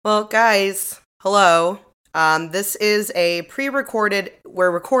Well, guys, hello. This is a pre-recorded,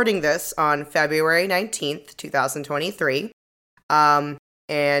 we're recording this on February 19th, 2023.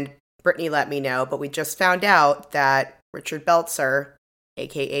 And Brittany let me know, but we just found out that Richard Belzer,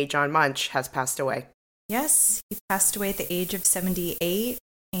 aka John Munch, has passed away. Yes, he passed away at the age of 78,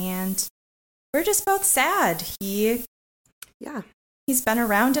 and we're just both sad. He's been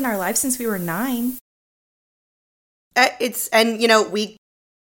around in our lives since we were 9. We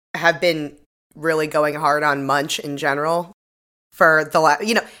have been really going hard on Munch in general for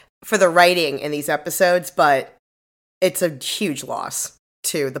the writing in these episodes, but it's a huge loss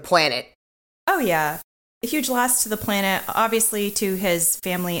to the planet. Oh yeah, a huge loss to the planet, obviously to his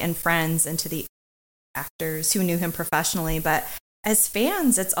family and friends and to the actors who knew him professionally, but as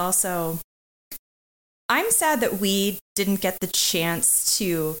fans, it's also, I'm sad that we didn't get the chance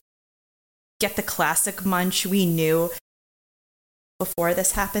to get the classic Munch we knew before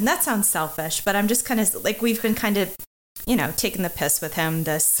this happened. That sounds selfish, but I'm just kind of like, we've been kind of, taking the piss with him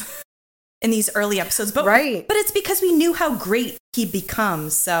in these early episodes, but right. But it's because we knew how great he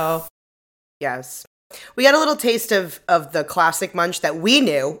becomes. So yes, we got a little taste of the classic Munch that we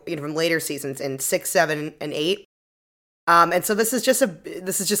knew from later seasons in 6, 7, and 8. And so this is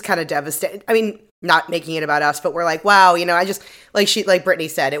just kind of devastating. I mean, not making it about us, but we're like, wow, I just like Brittany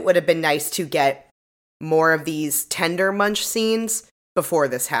said, it would have been nice to get more of these tender Munch scenes before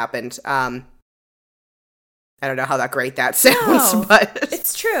this happened. I don't know how great that sounds, but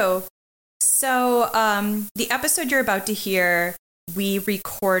it's true. So the episode you're about to hear, we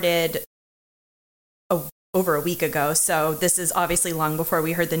recorded over a week ago. So this is obviously long before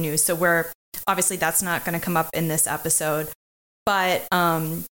we heard the news. So obviously that's not going to come up in this episode. But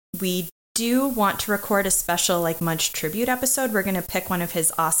we do want to record a special Munch tribute episode. We're going to pick one of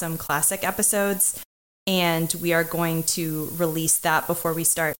his awesome classic episodes, and we are going to release that before we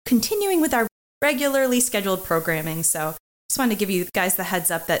start continuing with our regularly scheduled programming. So just wanted to give you guys the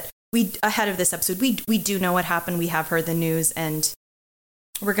heads up that ahead of this episode, we do know what happened. We have heard the news, and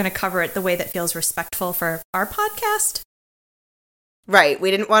we're going to cover it the way that feels respectful for our podcast. Right.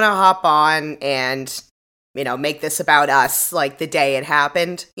 We didn't want to hop on and, make this about us the day it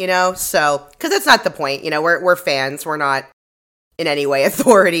happened, so, because that's not the point. We're fans. We're not in any way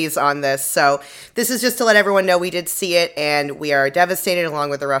authorities on this. So this is just to let everyone know we did see it, and we are devastated along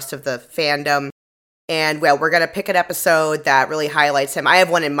with the rest of the fandom. And, well, we're going to pick an episode that really highlights him. I have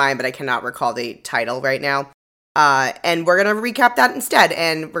one in mind, but I cannot recall the title right now. And we're going to recap that instead.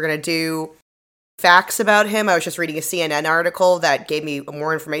 And we're going to do facts about him. I was just reading a CNN article that gave me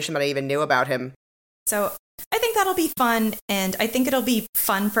more information than I even knew about him. So I think that'll be fun. And I think it'll be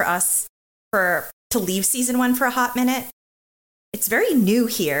fun for us to leave season 1 for a hot minute. It's very new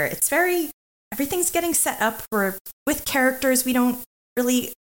here. Everything's getting set up with characters we don't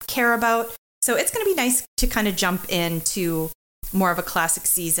really care about. So it's going to be nice to kind of jump into more of a classic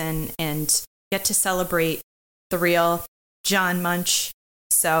season and get to celebrate the real John Munch.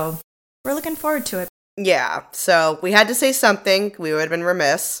 So we're looking forward to it. Yeah. So we had to say something. We would have been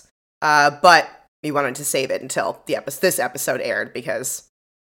remiss. But we wanted to save it until this episode aired because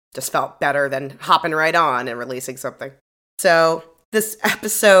it just felt better than hopping right on and releasing something. So this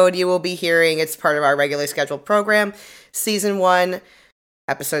episode you will be hearing, it's part of our regularly scheduled program, Season 1,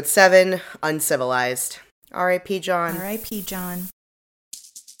 Episode 7, Uncivilized. R.I.P. John. R.I.P. John.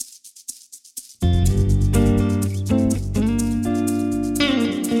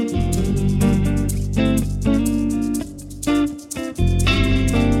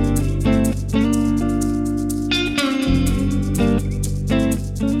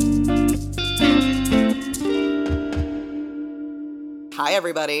 Hi,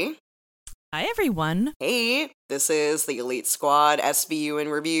 everybody. Hi, everyone. Hey, this is the Elite Squad SVU in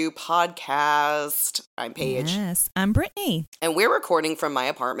Review podcast. I'm Paige. Yes, I'm Brittany. And we're recording from my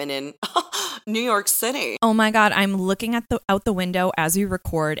apartment in New York City. Oh my God, I'm looking out the window as we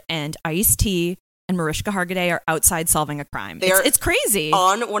record, and Ice-T and Mariska Hargitay are outside solving a crime. It's crazy.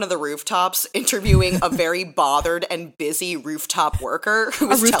 On one of the rooftops interviewing a very bothered and busy rooftop worker. A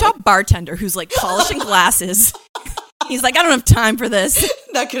rooftop bartender who's polishing glasses. He's like, I don't have time for this.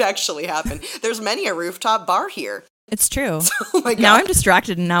 That could actually happen. There's many a rooftop bar here. It's true. Oh my God. Now I'm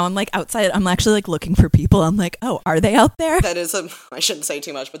distracted, and now I'm outside. I'm actually looking for people. I'm like, oh, are they out there? That is I shouldn't say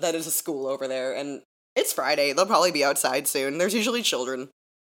too much, but that is a school over there, and it's Friday. They'll probably be outside soon. There's usually children.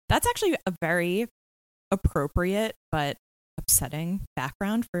 That's actually a very appropriate but upsetting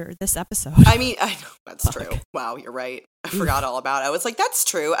background for this episode. I mean, I know that's true. Wow, you're right. I forgot all about it. I was like, that's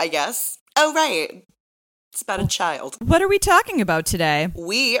true, I guess. Oh, right. It's about a child. What are we talking about today?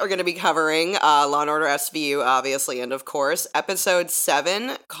 We are going to be covering Law & Order SVU, obviously, and of course, episode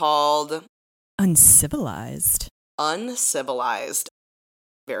 7 called... Uncivilized. Uncivilized.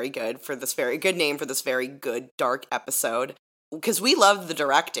 Very good for this very good name for this very good, dark episode. Because we loved the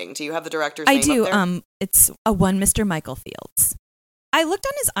directing. Do you have the director's name up there? It's a one Mr. Michael Fields. I looked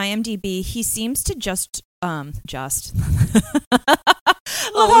on his IMDb. He seems to just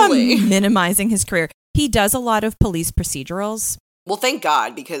minimizing his career. He does a lot of police procedurals. Well, thank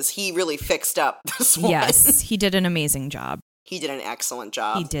God, because he really fixed up this one. Yes, he did an amazing job. He did an excellent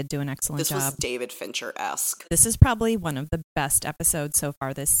job. He did do an excellent job. This was David Fincher-esque. This is probably one of the best episodes so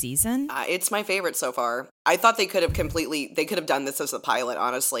far this season. It's my favorite so far. I thought they could have done this as a pilot,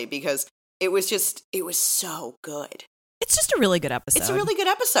 honestly, because it was so good. It's just a really good episode. It's a really good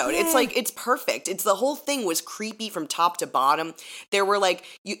episode. Yeah. It's perfect. The whole thing was creepy from top to bottom. There were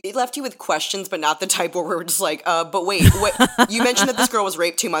it left you with questions, but not the type where we're just like, but wait, what? You mentioned that this girl was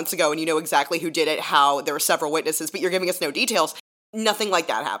raped 2 months ago and you know exactly who did it, how there were several witnesses, but you're giving us no details. Nothing like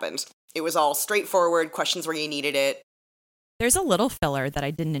that happened. It was all straightforward, questions where you needed it. There's a little filler that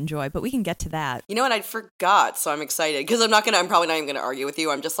I didn't enjoy, but we can get to that. You know what? I forgot, so I'm excited. Because I'm probably not even going to argue with you.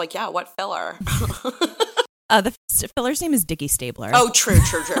 I'm just like, yeah, what filler? The filler's name is Dickie Stabler. Oh, true.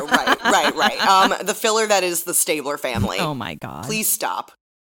 Right. The filler that is the Stabler family. Oh my God. Please stop.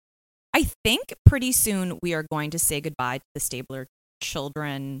 I think pretty soon we are going to say goodbye to the Stabler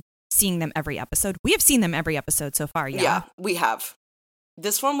children, seeing them every episode. We have seen them every episode so far, yeah? Yeah, we have.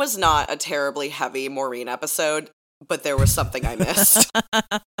 This one was not a terribly heavy Maureen episode, but there was something I missed.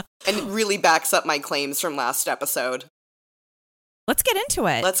 And it really backs up my claims from last episode. Let's get into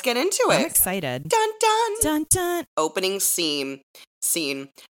it. I'm excited. Dun, dun. Dun, dun. Opening scene.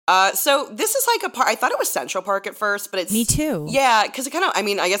 So this is like a park. I thought it was Central Park at first, but it's... Me too. Yeah, because it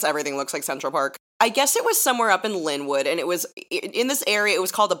I guess everything looks like Central Park. I guess it was somewhere up in Linwood, and it was... In this area, it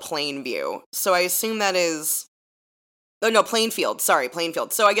was called a Plainview. So I assume that is... Oh, no, Plainfield. Sorry,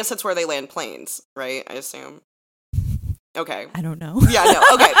 Plainfield. So I guess that's where they land planes, right? I assume. Okay. I don't know. Yeah, no.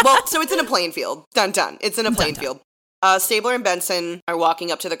 Okay, well, so it's in a Plainfield. Dun, dun. It's in a Plainfield. Stabler and Benson are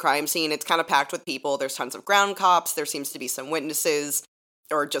walking up to the crime scene. It's kind of packed with people. There's tons of ground cops. There seems to be some witnesses,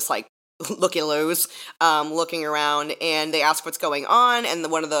 or just like looking around, and they ask what's going on, and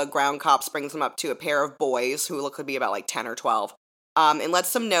one of the ground cops brings them up to a pair of boys who look to be about like 10 or 12, and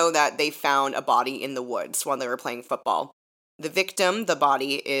lets them know that they found a body in the woods while they were playing football. The victim, the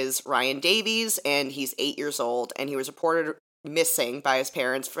body, is Ryan Davies, and he's 8 years old, and he was reported missing by his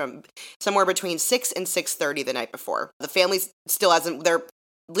parents from somewhere between 6 and 6:30 the night before. The family still hasn't... They're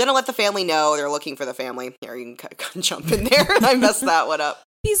gonna let the family know they're looking for the family. Here, you can jump in there. I messed that one up.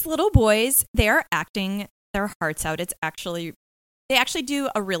 These little boys, they are acting their hearts out. They actually do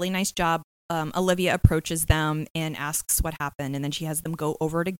a really nice job. Olivia approaches them and asks what happened, and then she has them go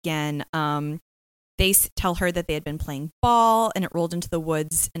over it again. They tell her that they had been playing ball, and it rolled into the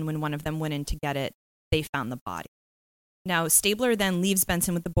woods, and when one of them went in to get it, they found the body. Now, Stabler then leaves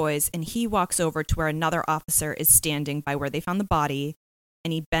Benson with the boys, and he walks over to where another officer is standing by where they found the body,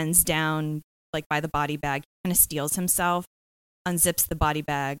 and he bends down, like, by the body bag, kind of steals himself, unzips the body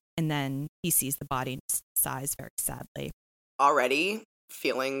bag, and then he sees the body and sighs very sadly. Already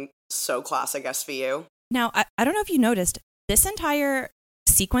feeling so classic SVU. Now, I don't know if you noticed, this entire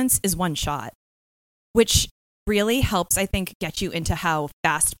sequence is one shot, which really helps, I think, get you into how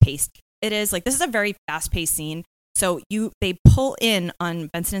fast-paced it is. Like, this is a very fast-paced scene. So they pull in on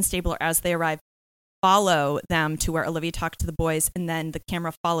Benson and Stabler as they arrive, follow them to where Olivia talked to the boys, and then the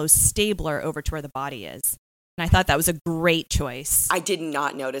camera follows Stabler over to where the body is. And I thought that was a great choice. I did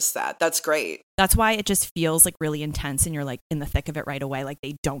not notice that. That's great. That's why it just feels like really intense, and you're like in the thick of it right away. Like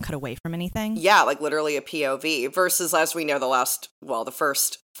they don't cut away from anything. Yeah, like literally a POV versus, as we know, the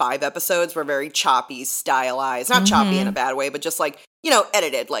first 5 episodes were very choppy, stylized. Not choppy in a bad way, but just like,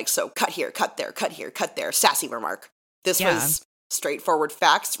 edited. Like, so cut here, cut there, cut here, cut there. Sassy remark. This was straightforward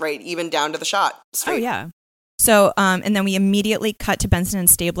facts, right? Even down to the shot. Straight. Oh, yeah. So, and then we immediately cut to Benson and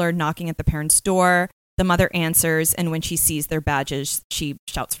Stabler knocking at the parents' door. The mother answers, and when she sees their badges, she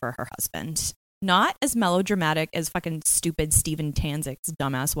shouts for her husband. Not as melodramatic as fucking stupid Steven Tanzik's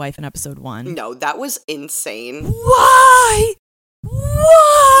dumbass wife in episode 1. No, that was insane. Why?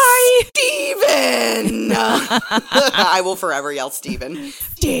 Steven! I will forever yell Steven.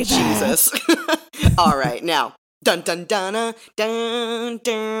 Jesus. All right, now. Dun dun dun dun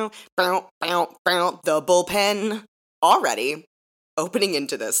dun bow bow bow. The bullpen. Already opening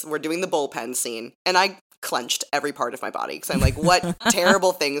into this, we're doing the bullpen scene, and I clenched every part of my body because I'm like, what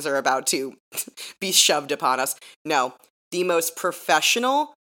terrible things are about to be shoved upon us? No, the most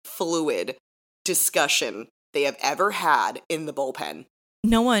professional, fluid, discussion they have ever had in the bullpen.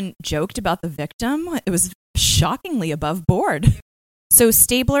 No one joked about the victim. It was shockingly above board. So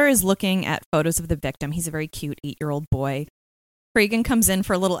Stabler is looking at photos of the victim. He's a very cute 8-year-old boy. Cragen comes in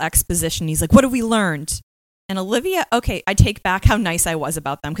for a little exposition. He's like, what have we learned? And Olivia, okay, I take back how nice I was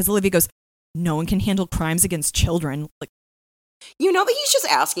about them, because Olivia goes, no one can handle crimes against children. Like, you know that he's just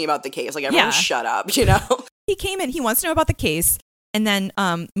asking about the case. Like, everyone shut up, you know? He came in, he wants to know about the case. And then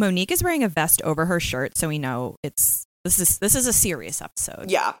Monique is wearing a vest over her shirt, so we know this is a serious episode.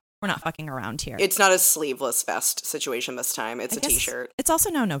 Yeah. We're not fucking around here. It's not a sleeveless vest situation this time. It's a t-shirt. It's also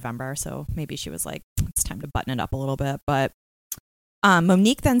now November, so maybe she was like, it's time to button it up a little bit. But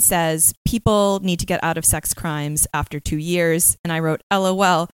Monique then says, people need to get out of sex crimes after 2 years. And I wrote,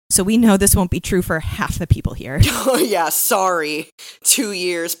 LOL. So we know this won't be true for half the people here. Oh, yeah, sorry. 2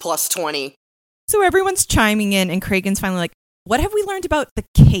 years plus 20. So everyone's chiming in, and Cragen's finally like, what have we learned about the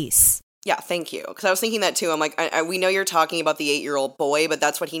case? Yeah, thank you. Because I was thinking that too. I'm like, we know you're talking about the 8-year-old boy, but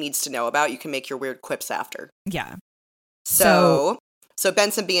that's what he needs to know about. You can make your weird quips after. Yeah. So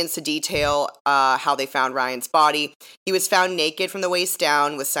Benson begins to detail how they found Ryan's body. He was found naked from the waist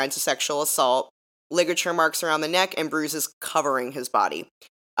down with signs of sexual assault, ligature marks around the neck, and bruises covering his body.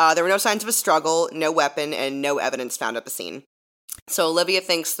 There were no signs of a struggle, no weapon, and no evidence found at the scene. So Olivia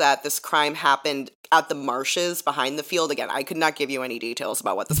thinks that this crime happened at the marshes behind the field. Again, I could not give you any details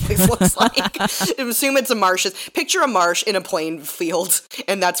about what this place looks like. Assume it's a marshes. Picture a marsh in a plain field,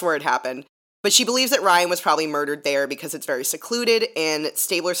 and that's where it happened. But she believes that Ryan was probably murdered there because it's very secluded, and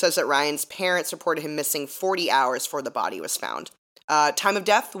Stabler says that Ryan's parents reported him missing 40 hours before the body was found. Time of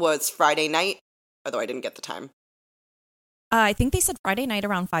death was Friday night, although I didn't get the time. I think they said Friday night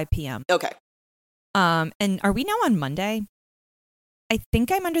around 5 p.m. Okay. And are we now on Monday? I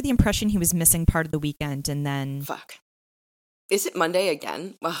think I'm under the impression he was missing part of the weekend, and then... Fuck. Is it Monday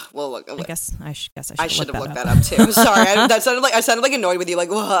again? Well, look. I guess I should have looked that up too. Sorry, I sounded like annoyed with you. Like,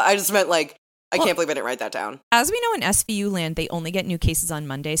 well, I just meant like, I can't believe I didn't write that down. As we know in SVU land, they only get new cases on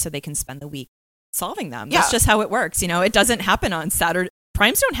Monday so they can spend the week solving them. Yeah. That's just how it works. You know, it doesn't happen on Saturday.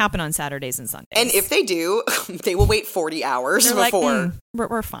 Crimes don't happen on Saturdays and Sundays. And if they do, they will wait 40 hours They're before. Like,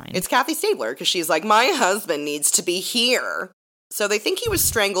 we're fine. It's Kathy Stabler, because she's like, my husband needs to be here. So they think he was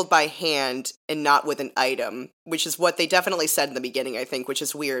strangled by hand and not with an item, which is what they definitely said in the beginning, I think, which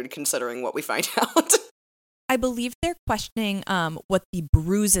is weird considering what we find out. I believe they're questioning what the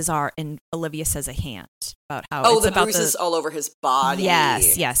bruises are, and Olivia says a hand. About how the bruises all over his body.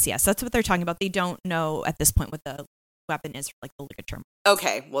 Yes. That's what they're talking about. They don't know at this point what the weapon is for, like, the ligature.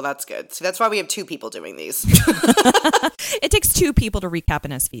 Okay, well, that's good. So that's why we have 2 people doing these. It takes 2 people to recap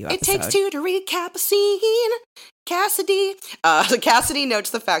an SVU episode. It takes 2 to recap a scene. Cassidy. Cassidy notes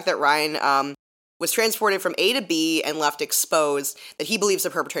the fact that Ryan was transported from A to B and left exposed, that he believes the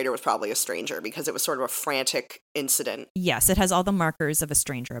perpetrator was probably a stranger because it was sort of a frantic incident. Yes, it has all the markers of a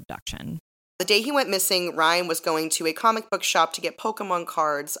stranger abduction. The day he went missing, Ryan was going to a comic book shop to get Pokemon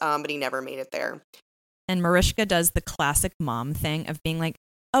cards, but he never made it there. And Mariska does the classic mom thing of being like,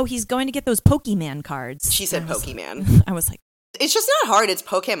 oh, he's going to get those Pokemon cards. She said Pokemon. I was like... It's just not hard. It's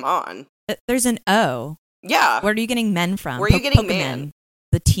Pokemon. There's an O. Yeah. Where are you getting men from? Where are you getting men?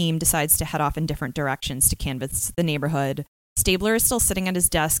 The team decides to head off in different directions to canvass the neighborhood. Stabler is still sitting at his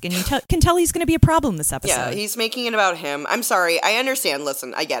desk, and you can tell he's going to be a problem this episode. Yeah, he's making it about him. I'm sorry. I understand.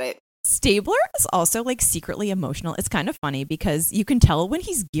 Listen, I get it. Stabler is also, like, secretly emotional. It's kind of funny because you can tell when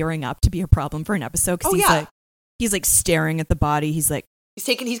he's gearing up to be a problem for an episode, because he's staring at the body. He's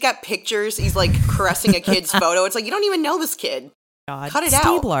got pictures. He's like caressing a kid's photo. It's like, you don't even know this kid. God, cut it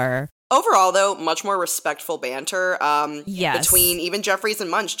Stabler. out. Overall, though, much more respectful banter yes. between even Jeffries and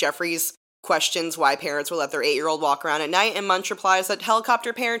Munch. Jeffries questions why parents will let their 8-year-old walk around at night, and Munch replies that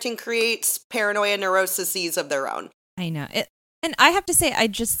helicopter parenting creates paranoia neuroses of their own. I know it, and I have to say,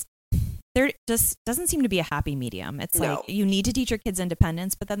 there just doesn't seem to be a happy medium. It's like, you need to teach your kids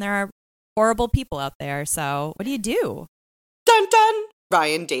independence, but then there are horrible people out there. So what do you do? Dun dun!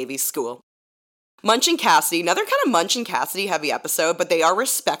 Ryan Davies School. Munch and Cassidy, another kind of Munch and Cassidy heavy episode, but they are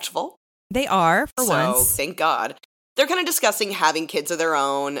respectful. They are, for once. So, thank God. They're kind of discussing having kids of their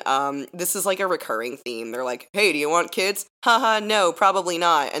own. This is like a recurring theme. They're like, hey, do you want kids? Haha, no, probably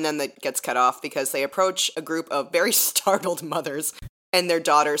not. And then that gets cut off because they approach a group of very startled mothers and their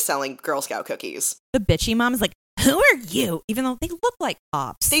daughters selling Girl Scout cookies. The bitchy mom is like, who are you? Even though they look like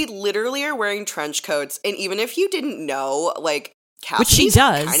cops. They literally are wearing trench coats. And even if you didn't know, like, Cassidy's which she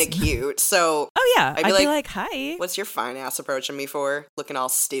does, kind of cute. So, oh yeah, I'd be like, hi. What's your fine ass approaching me for? Looking all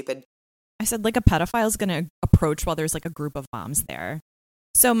stupid. I said, like, a pedophile's going to approach while there's, like, a group of moms there.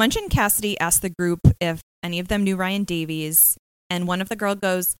 So Munch and Cassidy asked the group if any of them knew Ryan Davies, and one of the girls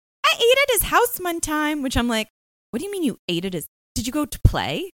goes, I I ate at his house one time, which I'm like, what do you mean you ate at his, did you go to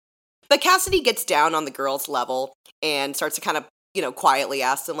play? But Cassidy gets down on the girls' level and starts to kind of, quietly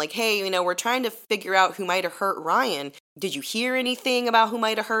ask them, like, hey, we're trying to figure out who might have hurt Ryan. Did you hear anything about who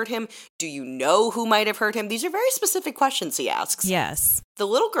might have hurt him? Do you know who might have hurt him? These are very specific questions he asks. Yes. The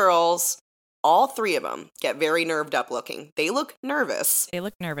little girls, all three of them, get very nerved up looking. They look nervous. They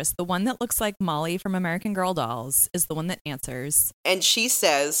look nervous. The one that looks like Molly from American Girl Dolls is the one that answers. And she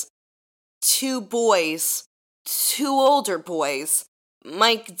says, 2 boys, 2 older boys,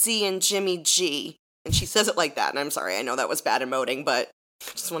 Mike D and Jimmy G. And she says it like that, and I'm sorry, I know that was bad emoting, but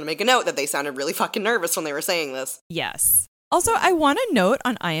I just want to make a note that they sounded really fucking nervous when they were saying this. Yes. Also, I want to note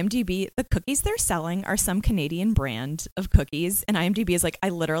on IMDb, the cookies they're selling are some Canadian brand of cookies, and IMDb is like, I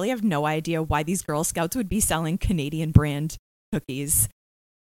literally have no idea why these Girl Scouts would be selling Canadian brand cookies.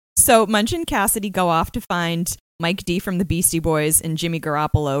 So Munch and Cassidy go off to find Mike D from the Beastie Boys and Jimmy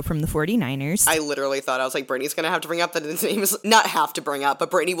Garoppolo from the 49ers. I literally thought, I was like, Brittany's going to have to bring up that his name is, not have to bring up,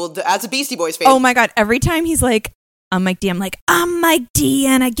 but Brittany will, as a Beastie Boys fan. Oh my God, every time he's like, I'm Mike D, I'm like, I'm Mike D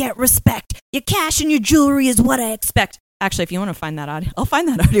and I get respect. Your cash and your jewelry is what I expect. Actually, if you want to find that audio, I'll find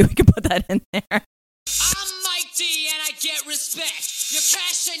that audio. We can put that in there. I'm Mike D and I get respect. Your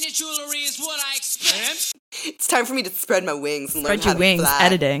cash and your jewelry is what I expect. It's time for me to spread my wings and learn Spread how your to wings, fly.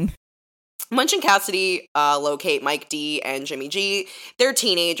 editing. Munch and Cassidy locate Mike D and Jimmy G. They're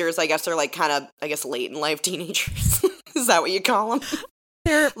teenagers. I guess they're like kind of, late in life teenagers. Is that what you call them?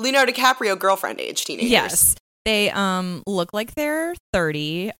 They're Leonardo DiCaprio girlfriend age teenagers. Yes. They look like they're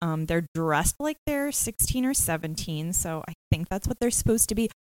 30. They're dressed like they're 16 or 17, so I think that's what they're supposed to be.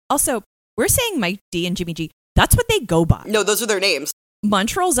 Also, we're saying Mike D and Jimmy G. That's what they go by. No, those are their names.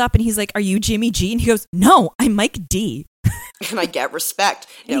 Munch rolls up and he's like, "Are you Jimmy G?" And he goes, "No, I'm Mike D." And I get respect.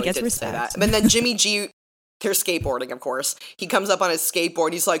 And No, he gets didn't say respect. that. And then Jimmy G, they're skateboarding, of course. He comes up on his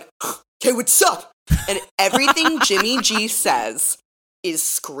skateboard. He's like, "Hey, what's up?" And everything Jimmy G says is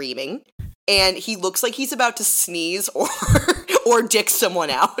screaming. And he looks like he's about to sneeze or dick someone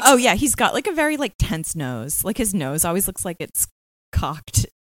out. Oh yeah, he's got like a very like tense nose. Like his nose always looks like it's cocked.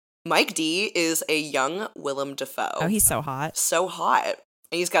 Mike D is a young Willem Dafoe. Oh, he's so hot. So hot.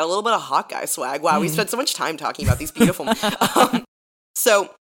 And he's got a little bit of hot guy swag. Wow, we spent so much time talking about these beautiful.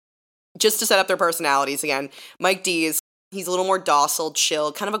 So, just to set up their personalities again, Mike D he's a little more docile,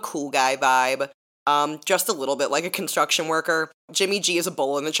 chill, kind of a cool guy vibe. Just a little bit like a construction worker. Jimmy G is a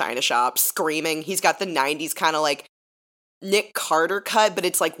bull in the china shop, screaming. He's got the 90s kind of like Nick Carter cut, but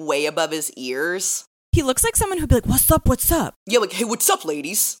it's like way above his ears. He looks like someone who'd be like, "What's up? What's up?" Yeah, like, "Hey, what's up,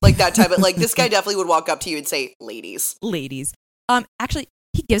 ladies?" Like that type of, like, this guy definitely would walk up to you and say, "Ladies." Ladies. Actually,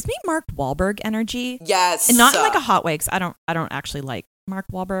 he gives me Mark Wahlberg energy. Yes. And not in like a hot way, because I don't actually like Mark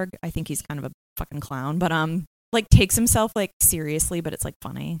Wahlberg. I think he's kind of a fucking clown, but like takes himself like seriously, but it's like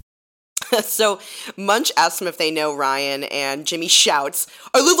funny. So Munch asks him if they know Ryan, and Jimmy shouts,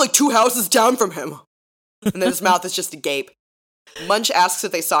 "I live like 2 houses down from him." And then his mouth is just agape. Munch asks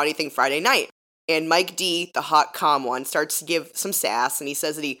if they saw anything Friday night, and Mike D, the hot calm one, starts to give some sass, and he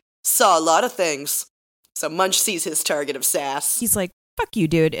says that he saw a lot of things. So Munch sees his target of sass. He's like, "Fuck you,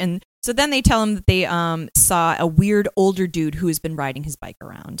 dude." And so then they tell him that they saw a weird older dude who has been riding his bike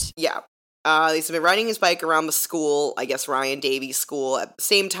around. Yeah. He's been riding his bike around the school, I guess Ryan Davies' school, at the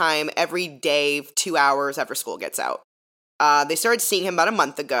same time every day, 2 hours after school gets out. They started seeing him about a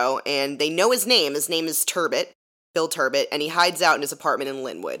month ago, and they know his name. His name is Turbot, Bill Turbot, and he hides out in his apartment in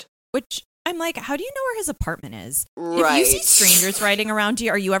Linwood. Which, I'm like, how do you know where his apartment is? Right. If you see strangers riding around you,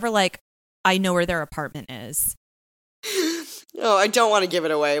 are you ever like, I know where their apartment is? Oh, I don't want to give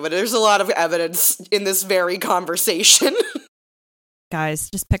it away, but there's a lot of evidence in this very conversation. Guys,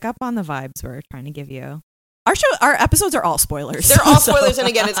 just pick up on the vibes we're trying to give you. Our episodes are all spoilers. They're all spoilers, and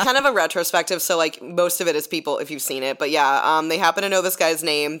again, it's kind of a retrospective, so like most of it is people if you've seen it. But yeah, they happen to know this guy's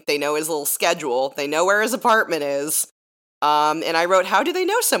name. They know his little schedule. They know where his apartment is. And I wrote, how do they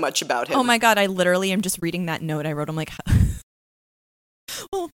know so much about him? Oh my God, I literally am just reading that note I wrote. I'm like,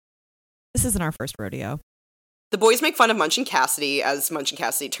 well, this isn't our first rodeo. The boys make fun of Munch and Cassidy as Munch and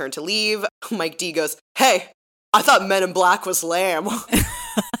Cassidy turn to leave. Mike D goes, "Hey, I thought Men in Black was Lamb."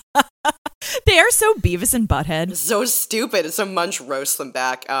 They are so Beavis and Butthead. So stupid. And so Munch roasts them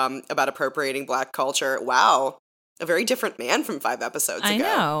back about appropriating Black culture. Wow. A very different man from 5 episodes ago. I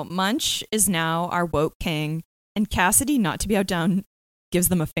know. Munch is now our woke king, and Cassidy, not to be outdone, gives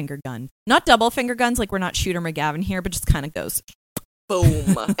them a finger gun. Not double finger guns, like we're not Shooter McGavin here, but just kind of goes.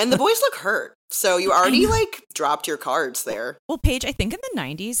 Boom. And the boys look hurt. So you already, like, dropped your cards there. Well, Paige, I think in the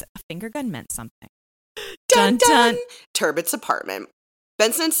 90s, a finger gun meant something. Dun, dun. Turbot's apartment.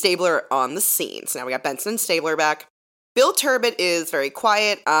 Benson and Stabler are on the scene. So now we got Benson and Stabler back. Bill Turbot is very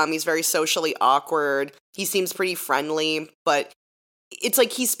quiet. He's very socially awkward. He seems pretty friendly, but it's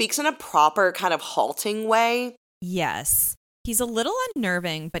like he speaks in a proper kind of halting way. Yes. He's a little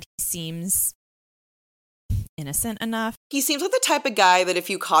unnerving, but he seems innocent enough. He seems like the type of guy that if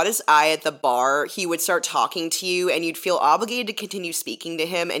you caught his eye at the bar, he would start talking to you and you'd feel obligated to continue speaking to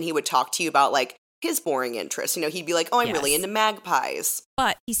him, and he would talk to you about like his boring interests. You know, he'd be like, oh, I'm really into magpies.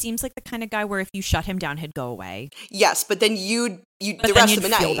 But he seems like the kind of guy where if you shut him down, he'd go away. Yes, but then the rest of the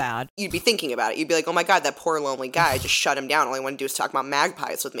night, you'd be thinking about it. You'd be like, oh my God, that poor lonely guy, I just shut him down. All I want to do is talk about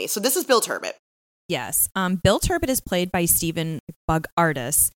magpies with me. So this is Bill Turbot. Yes. Bill Turbot is played by Stephen Bug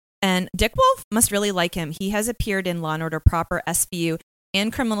Artis. And Dick Wolf must really like him. He has appeared in Law & Order Proper, SVU,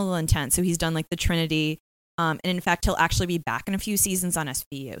 and Criminal Intent. So he's done like the Trinity. And in fact, he'll actually be back in a few seasons on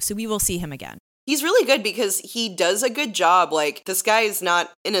SVU. So we will see him again. He's really good because he does a good job. Like, this guy is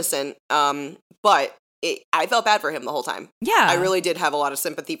not innocent, but I felt bad for him the whole time. Yeah. I really did have a lot of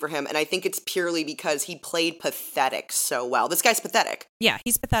sympathy for him, and I think it's purely because he played pathetic so well. This guy's pathetic. Yeah,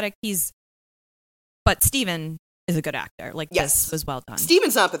 he's pathetic. But Steven is a good actor. Like, yes. This was well done.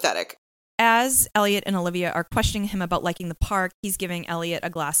 Steven's not pathetic. As Elliot and Olivia are questioning him about liking the park, he's giving Elliot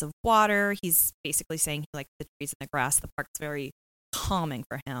a glass of water. He's basically saying he likes the trees and the grass. The park's very calming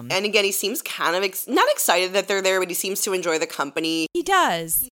for him. And again, he seems kind of not excited that they're there, but he seems to enjoy the company. He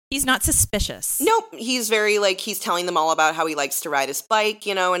does. He's not suspicious. Nope. He's very he's telling them all about how he likes to ride his bike,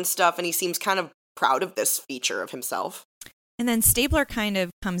 you know, and stuff. And he seems kind of proud of this feature of himself. And then Stabler kind of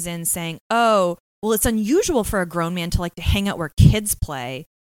comes in saying, oh, well, it's unusual for a grown man to like to hang out where kids play.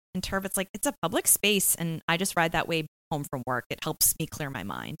 And Turbot's like, it's a public space and I just ride that way home from work. It helps me clear my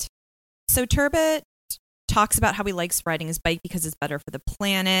mind. So Turbot talks about how he likes riding his bike because it's better for the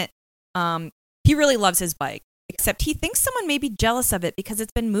planet. He really loves his bike, except he thinks someone may be jealous of it because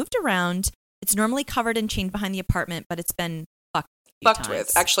it's been moved around. It's normally covered and chained behind the apartment, but it's been fucked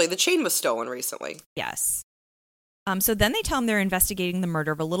with. Actually, the chain was stolen recently. Yes. So then they tell him they're investigating the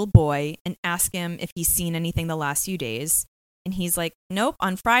murder of a little boy and ask him if he's seen anything the last few days. And he's like, nope,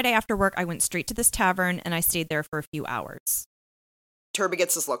 on Friday after work, I went straight to this tavern and I stayed there for a few hours. Turbot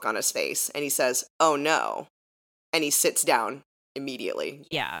gets this look on his face and he says, oh no. And he sits down immediately.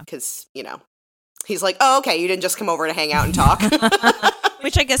 Yeah. Because, you know, he's like, oh, okay, you didn't just come over to hang out and talk.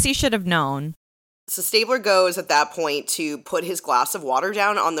 Which I guess he should have known. So Stabler goes at that point to put his glass of water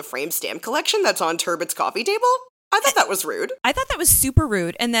down on the framed stamp collection that's on Turbot's coffee table. I thought that was rude. I thought that was super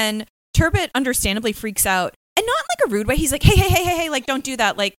rude. And then Turbot understandably freaks out. And not in like a rude way. He's like, hey, like, don't do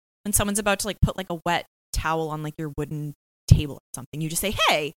that. Like when someone's about to like put like a wet towel on like your wooden table or something, you just say,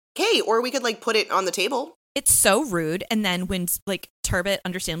 hey. Hey, or we could like put it on the table. It's so rude. And then when like Turbot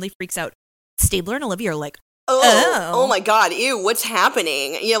understandably freaks out, Stabler and Olivia are like, oh my God, ew, what's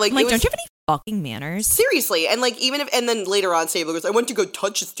happening? Yeah, like, don't you have any fucking manners? Seriously. And like, and then later on, Stabler goes, I went to go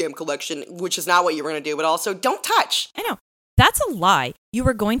touch the stamp collection, which is not what you were going to do, but also don't touch. I know. That's a lie. You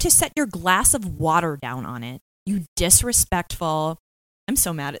were going to set your glass of water down on it. You disrespectful. I'm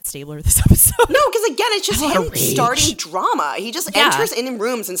so mad at Stabler this episode. No, because again, it's just him starting drama. He just enters in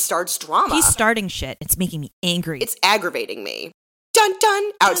rooms and starts drama. He's starting shit. It's making me angry. It's aggravating me. Dun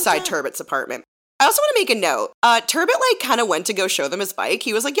dun, outside dun. Turbot's apartment. I also want to make a note. Turbot like kind of went to go show them his bike.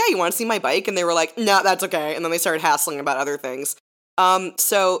 He was like, yeah, you want to see my bike? And they were like, no, that's okay. And then they started hassling about other things.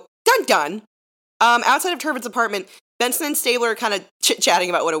 So dun dun. Outside of Turbot's apartment, Benson and Stabler are kind of chit-chatting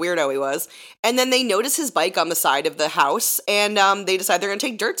about what a weirdo he was. And then they notice his bike on the side of the house, and they decide they're going to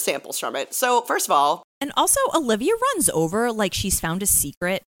take dirt samples from it. So, first of all... And also, Olivia runs over like she's found a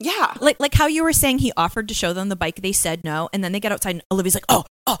secret. Yeah. Like how you were saying he offered to show them the bike, they said no, and then they get outside and Olivia's like, oh,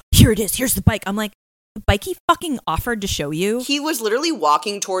 here it is, here's the bike. I'm like, the bike he fucking offered to show you? He was literally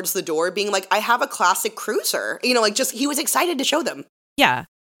walking towards the door being like, I have a classic cruiser. You know, like just, he was excited to show them. Yeah.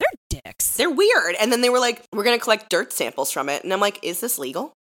 They're dicks. They're weird. And then they were like, we're going to collect dirt samples from it. And I'm like, is this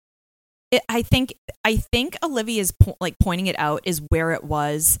legal? I think Olivia's pointing it out is where it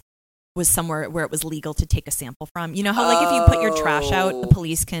was somewhere where it was legal to take a sample from. You know how like if you put your trash out, the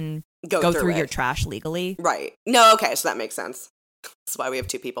police can go through your trash legally? Right. No, okay, so that makes sense. That's why we have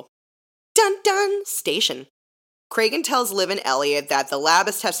two people. Dun dun! Station. Cragen tells Liv and Elliot that the lab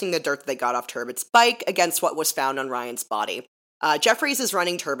is testing the dirt that they got off Turbot's bike against what was found on Ryan's body. Jeffries is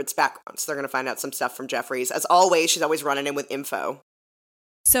running Turbot's background, so they're going to find out some stuff from Jeffries. As always, she's always running in with info.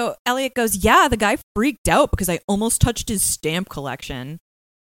 So Elliot goes, yeah, the guy freaked out because I almost touched his stamp collection.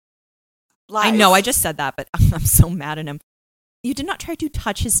 Lies. I know, I just said that, but I'm so mad at him. You did not try to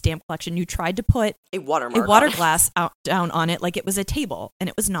touch his stamp collection. You tried to put a water glass down on it like it was a table, and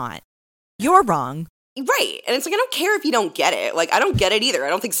it was not. You're wrong. Right. And it's like, I don't care if you don't get it. Like, I don't get it either. I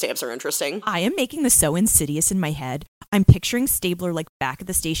don't think stamps are interesting. I am making this so insidious in my head. I'm picturing Stabler like back at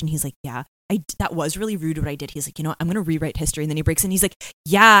the station. He's like, yeah, that was really rude what I did. He's like, you know, I'm going to rewrite history. And then he breaks in. He's like,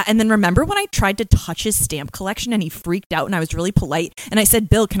 yeah. And then remember when I tried to touch his stamp collection and he freaked out and I was really polite. And I said,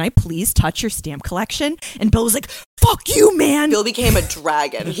 Bill, can I please touch your stamp collection? And Bill was like, fuck you, man. Bill became a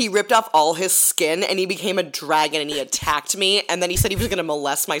dragon. He ripped off all his skin and he became a dragon and he attacked me. And then he said he was going to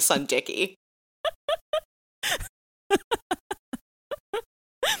molest my son, Dickie.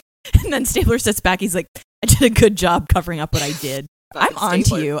 And then Stabler sits back. He's like, I did a good job covering up what I did. I'm on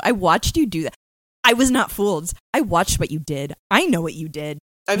to you. I watched you do that. I was not fooled. I watched what you did. I know what you did.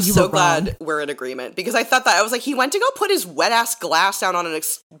 I'm so glad we're in agreement because I thought that I was like, he went to go put his wet ass glass down on on a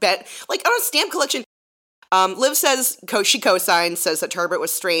stamp collection. Liv says she co-signs, says that Turbot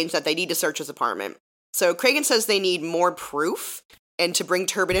was strange, that they need to search his apartment. So Cragen says they need more proof and to bring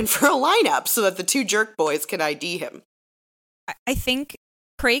Turbot in for a lineup so that the two jerk boys can ID him. I think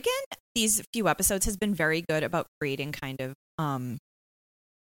Cragen, these few episodes, has been very good about creating kind of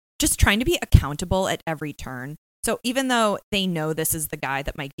just trying to be accountable at every turn. So even though they know this is the guy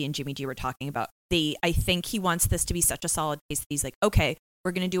that Mike D and Jimmy D were talking about, I think he wants this to be such a solid case that he's like, okay,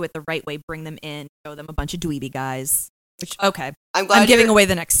 we're going to do it the right way, bring them in, show them a bunch of dweeby guys. Which, okay, I'm giving away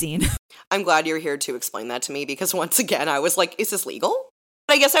the next scene. I'm glad you're here to explain that to me because once again, I was like, is this legal?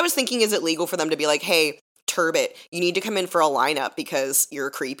 But I guess I was thinking, is it legal for them to be like, hey, Turbot, you need to come in for a lineup because you're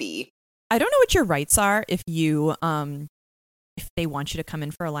creepy? I don't know what your rights are if you if they want you to come in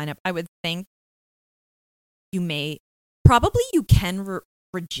for a lineup. I would think you can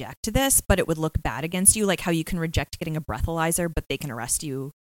reject this, but it would look bad against you, like how you can reject getting a breathalyzer, but they can arrest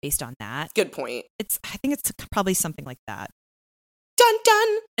you based on that. Good point. I think it's probably something like that. Dun dun.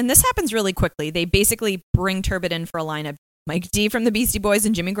 And this happens really quickly. They basically bring Turbot in for a lineup. Mike D from the Beastie Boys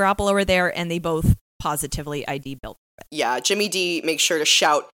and Jimmy Garoppolo are there, and they both positively ID Bill. Yeah, Jimmy D makes sure to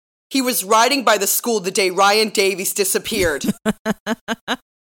shout, he was riding by the school the day Ryan Davies disappeared.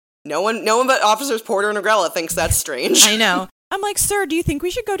 No one but Officers Porter and Agrella thinks that's strange. I know. I'm like, sir, do you think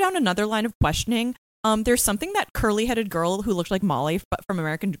we should go down another line of questioning? There's something that curly-headed girl who looked like Molly from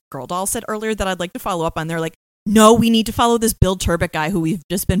American Girl Doll said earlier that I'd like to follow up on. They're like, no, we need to follow this Bill Turbot guy who we've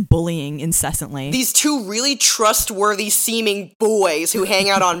just been bullying incessantly. These two really trustworthy seeming boys who hang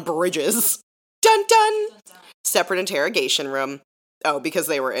out on bridges. Dun dun! Separate interrogation room. Oh, because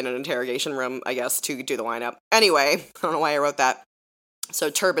they were in an interrogation room, I guess, to do the lineup. Anyway, I don't know why I wrote that. So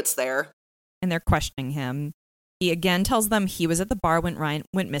Turbot's there. And they're questioning him. He again tells them he was at the bar when Ryan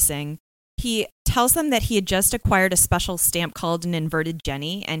went missing. He tells them that he had just acquired a special stamp called an inverted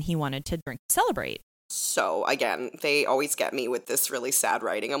Jenny, and he wanted to drink to celebrate. So, again, they always get me with this really sad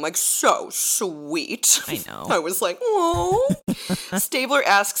writing. I'm like, so sweet. I know. I was like, oh. Stabler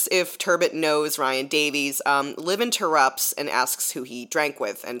asks if Turbot knows Ryan Davies. Liv interrupts and asks who he drank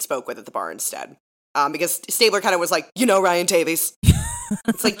with and spoke with at the bar instead. Because Stabler kind of was like, you know Ryan Davies.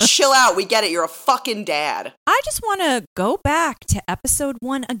 It's like, chill out. We get it. You're a fucking dad. I just want to go back to episode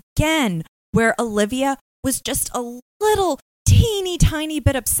 1 again, where Olivia was just a little teeny tiny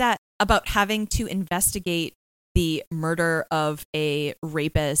bit upset about having to investigate the murder of a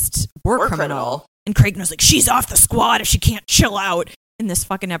rapist war criminal. And Cragen was like, she's off the squad if she can't chill out. In this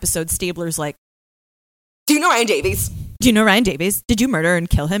fucking episode, Stabler's like, do you know Ryan Davies? Do you know Ryan Davies? Did you murder and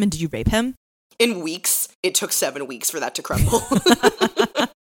kill him and did you rape him? In weeks. It took 7 weeks for that to crumble.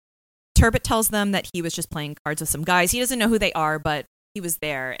 Turbot tells them that he was just playing cards with some guys. He doesn't know who they are, but he was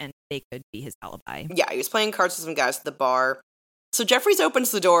there and they could be his alibi. Yeah, he was playing cards with some guys at the bar. So Jeffries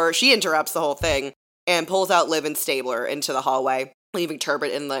opens the door, she interrupts the whole thing, and pulls out Liv and Stabler into the hallway, leaving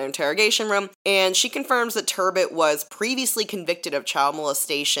Turbot in the interrogation room. And she confirms that Turbot was previously convicted of child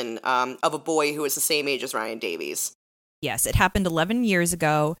molestation of a boy who was the same age as Ryan Davies. Yes, it happened 11 years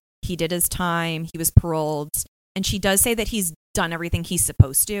ago. He did his time, he was paroled, and she does say that he's done everything he's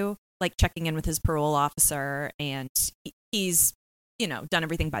supposed to, like checking in with his parole officer, and he's, done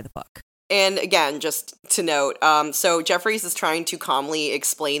everything by the book. And again, just to note, so Jeffries is trying to calmly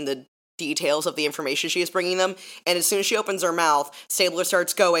explain the details of the information she is bringing them, and as soon as she opens her mouth, Stabler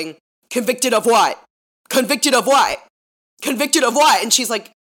starts going, convicted of what? Convicted of what? Convicted of what? And she's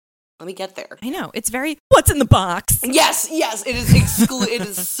like, let me get there. I know, it's very, what's in the box? Yes, it is it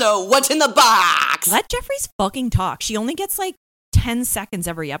is so, what's in the box? Let Jeffries fucking talk. She only gets 10 seconds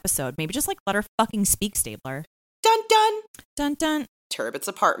every episode. Maybe just let her fucking speak, Stabler. Dun dun. Dun dun. Turbot's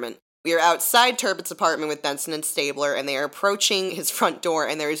apartment. We are outside Turbot's apartment with Benson and Stabler, and they are approaching his front door,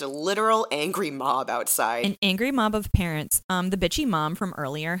 and there is a literal angry mob outside. An angry mob of parents. The bitchy mom from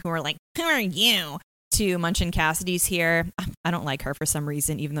earlier who are like, who are you? To Munchin Cassidy's here. I don't like her for some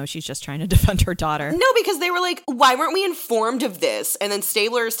reason, even though she's just trying to defend her daughter. No, because they were like, why weren't we informed of this? And then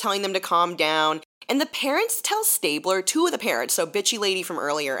Stabler is telling them to calm down. And the parents tell Stabler, two of the parents, so bitchy lady from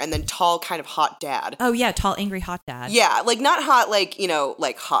earlier, and then tall, kind of hot dad. Oh yeah, tall, angry, hot dad. Yeah, like not hot, like, you know,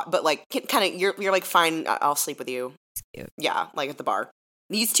 like hot, but like kind of, you're like, fine, I'll sleep with you. It's cute. Yeah, like at the bar.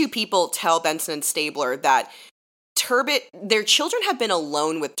 These two people tell Benson and Stabler that Turbot, their children have been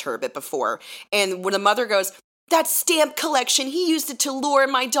alone with Turbot before. And when the mother goes, that stamp collection, he used it to lure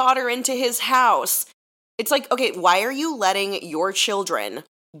my daughter into his house. It's like, okay, why are you letting your children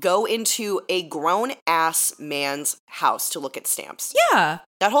go into a grown-ass man's house to look at stamps? Yeah.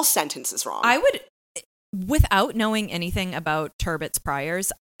 That whole sentence is wrong. I would, without knowing anything about Turbot's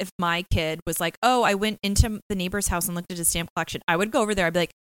priors, if my kid was like, oh, I went into the neighbor's house and looked at his stamp collection, I would go over there. I'd be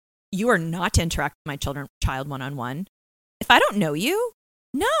like, you are not to interact with my child one-on-one. If I don't know you,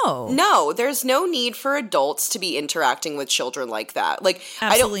 no. No, there's no need for adults to be interacting with children like that. Like,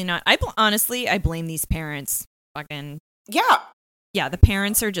 Absolutely not. Honestly, I blame these parents. Fucking. Yeah. Yeah, the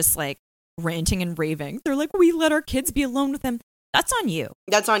parents are just like ranting and raving. They're like, we let our kids be alone with him. That's on you.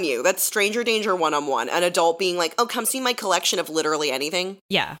 That's on you. That's stranger danger one-on-one. An adult being like, oh, come see my collection of literally anything.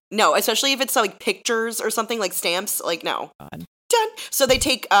 Yeah. No, especially if it's like pictures or something like stamps. Like, no. God. Done. So they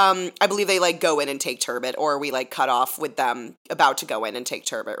take, I believe they like go in and take Turbot, or we like cut off with them about to go in and take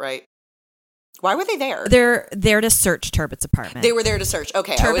Turbot, right? Why were they there? They're there to search Turbot's apartment. They were there to search.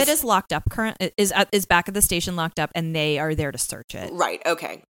 Okay. Turbot is locked up, is back at the station locked up, and they are there to search it. Right.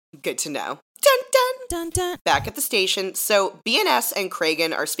 Okay. Good to know. Dun, dun. Dun, dun. Back at the station. So BNS and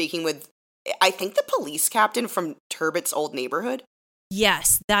Cragen are speaking with, I think, the police captain from Turbot's old neighborhood.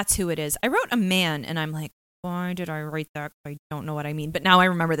 Yes, that's who it is. I wrote a man, and I'm like, why did I write that? I don't know what I mean. But now I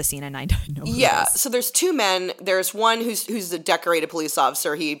remember the scene, and I don't know. Yeah. So there's two men. There's one who's a decorated police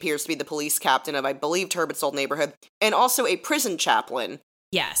officer. He appears to be the police captain of, I believe, Turbot's old neighborhood, and also a prison chaplain.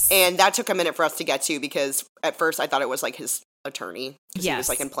 Yes. And that took a minute for us to get to, because at first I thought it was like his attorney. Yes. He was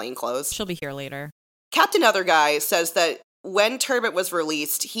like in plain clothes. She'll be here later. Captain Other Guy says that when Turbot was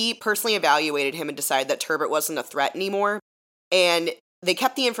released, he personally evaluated him and decided that Turbot wasn't a threat anymore. And they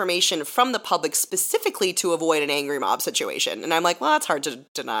kept the information from the public specifically to avoid an angry mob situation. And I'm like, well, that's hard to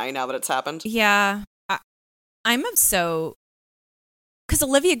deny now that it's happened. Yeah. I'm so... Because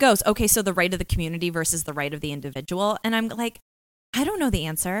Olivia goes, okay, so the right of the community versus the right of the individual. And I'm like, I don't know the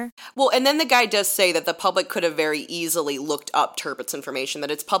answer. Well, and then the guy does say that the public could have very easily looked up Turbot's information,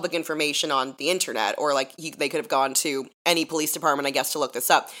 that it's public information on the internet, or like they could have gone to any police department, I guess, to look this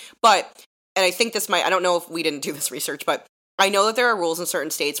up. But, and I think this might, I don't know if we didn't do this research, but I know that there are rules in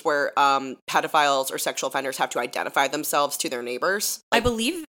certain states where pedophiles or sexual offenders have to identify themselves to their neighbors. I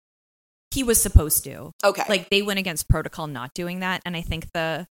believe he was supposed to. Okay. Like, they went against protocol not doing that. And I think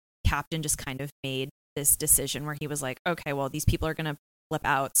the captain just kind of made this decision where he was like, okay, well, these people are going to flip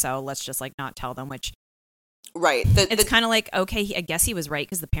out, so let's just like not tell them, which... Right. It's kind of like, okay, I guess he was right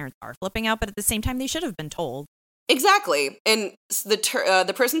because the parents are flipping out, but at the same time, they should have been told. Exactly. And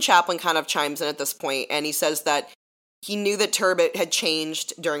the prison chaplain kind of chimes in at this point, and he says that he knew that Turbot had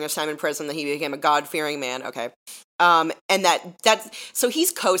changed during his time in prison, that he became a God-fearing man. Okay. And that's so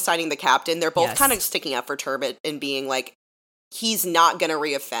he's co-signing the captain. They're both kind of sticking up for Turbot and being like, he's not going to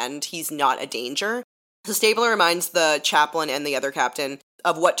reoffend. He's not a danger. So Stabler reminds the chaplain and the other captain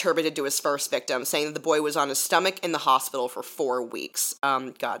of what Turbot did to his first victim, saying that the boy was on his stomach in the hospital for 4 weeks.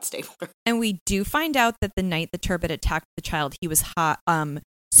 God, Stabler. And we do find out that the night that Turbot attacked the child, he was hot,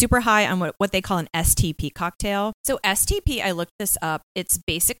 super high on what they call an STP cocktail. So STP, I looked this up. It's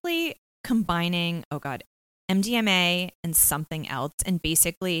basically combining, MDMA and something else. And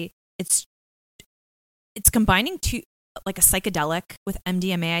basically it's combining two, like a psychedelic with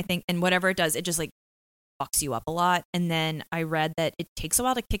MDMA, I think. And whatever it does, it just like fucks you up a lot. And then I read that it takes a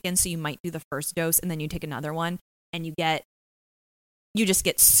while to kick in. So you might do the first dose and then you take another one and you just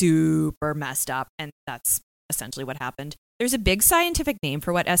get super messed up. And that's essentially what happened. There's a big scientific name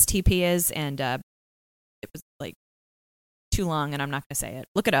for what STP is, and it was like too long, and I'm not going to say it.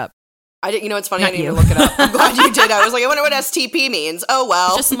 Look it up. You know, it's funny. I didn't even look it up. I'm glad you did. I was like, I wonder what STP means. Oh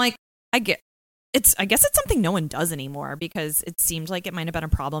well. It's just like I guess it's something no one does anymore, because it seemed like it might have been a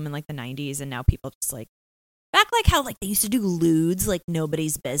problem in like the 90s, and now people just like back like how like they used to do lewds like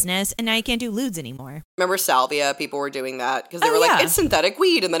nobody's business, and now you can't do lewds anymore. Remember salvia? People were doing that because they were like, it's synthetic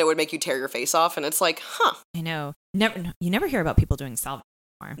weed, and then it would make you tear your face off, and it's like, huh. I know. You never hear about people doing salvia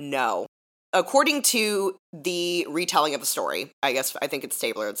anymore. No. According to the retelling of the story, I think it's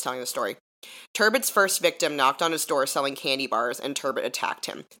Stabler that's telling the story, Turbot's first victim knocked on his door selling candy bars, and Turbot attacked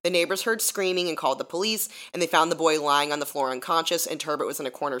him. The neighbors heard screaming and called the police, and they found the boy lying on the floor unconscious, and Turbot was in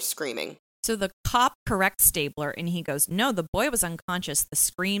a corner screaming. So the cop corrects Stabler, and he goes, no, the boy was unconscious. The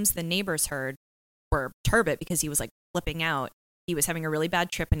screams the neighbors heard were Turbot, because he was like flipping out. He was having a really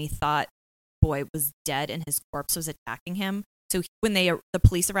bad trip, and he thought boy was dead and his corpse was attacking him. So when the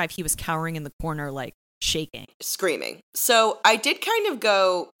police arrived, he was cowering in the corner, like shaking, screaming. So I did kind of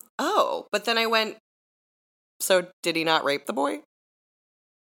go, oh, but then I went, so did he not rape the boy?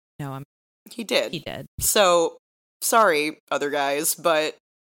 No, he did. He did. So sorry, other guys, but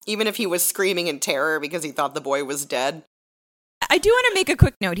even if he was screaming in terror because he thought the boy was dead. I do want to make a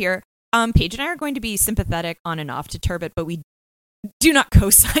quick note here. Paige and I are going to be sympathetic on and off to Turbot, but we do not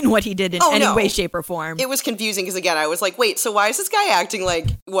co-sign what he did in any way, shape, or form. It was confusing because, again, I was like, wait, so why is this guy acting like,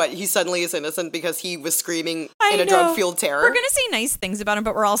 he suddenly is innocent because he was screaming in a drug-fueled terror? We're going to say nice things about him,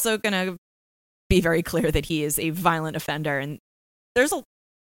 but we're also going to be very clear that he is a violent offender. And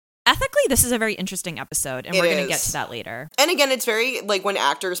ethically, this is a very interesting episode, and we're going to get to that later. And again, it's very, like, when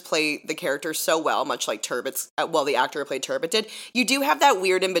actors play the characters so well, much like the actor who played Turbot did, you do have that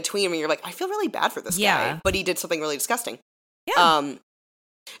weird in-between where you're like, I feel really bad for this guy, but he did something really disgusting. Yeah. Dun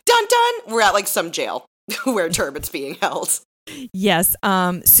dun! We're at, like, some jail where Turbot's being held. Yes.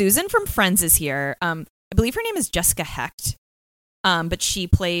 Susan from Friends is here. I believe her name is Jessica Hecht, but she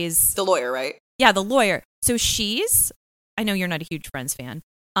plays... the lawyer, right? Yeah, the lawyer. So I know you're not a huge Friends fan.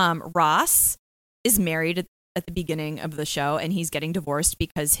 Ross is married at the beginning of the show, and he's getting divorced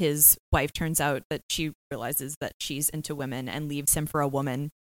because his wife turns out that she realizes that she's into women and leaves him for a woman.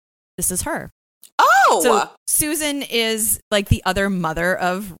 This is her. Oh! So Susan is like the other mother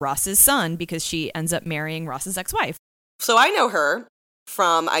of Ross's son because she ends up marrying Ross's ex-wife. So I know her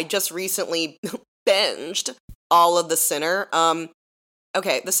from, I just recently binged all of The Sinner.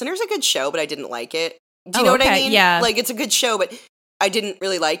 Okay, The Sinner's a good show, but I didn't like it. Do you know what I mean? Yeah. Like, it's a good show, but I didn't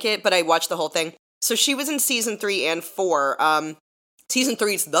really like it, but I watched the whole thing. So she was in season 3 and 4. Season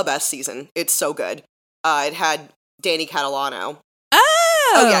 3 is the best season. It's so good. It had Danny Catalano.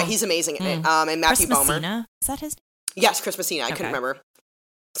 Oh yeah, he's amazing in it. And Matthew Chris Bomer. Messina? Is that his name? Yes, Chris Messina. I couldn't remember.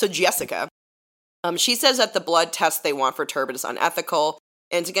 So Jessica, she says that the blood test they want for Turbot is unethical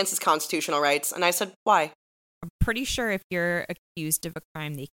and it's against his constitutional rights. And I said, why? I'm pretty sure if you're accused of a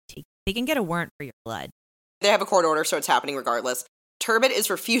crime, they can get a warrant for your blood. They have a court order, so it's happening regardless. Turbot is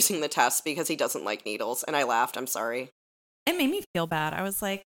refusing the test because he doesn't like needles, and I laughed. I'm sorry. It made me feel bad. I was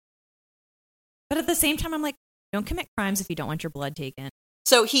like, but at the same time, I'm like, don't commit crimes if you don't want your blood taken.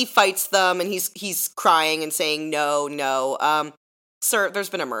 So he fights them, and he's crying and saying, no, sir, there's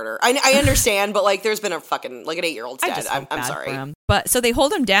been a murder. I understand, but, like, there's been a fucking, like, an 8-year-old's dead. I'm sorry. But, so they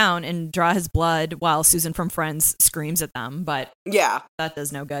hold him down and draw his blood while Susan from Friends screams at them, but yeah, that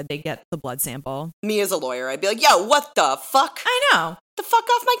does no good. They get the blood sample. Me as a lawyer, I'd be like, yo, what the fuck? I know. The fuck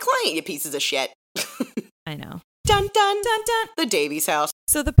off my client, you pieces of shit. I know. Dun, dun, dun, dun. The Davies house.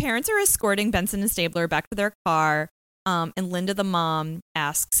 So the parents are escorting Benson and Stabler back to their car. And Linda, the mom,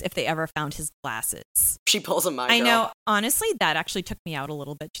 asks if they ever found his glasses. She pulls a mind. I know. Honestly, that actually took me out a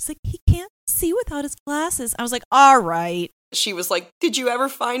little bit. She's like, he can't see without his glasses. I was like, all right. She was like, did you ever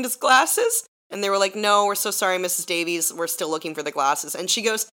find his glasses? And they were like, no, we're so sorry, Mrs. Davies. We're still looking for the glasses. And she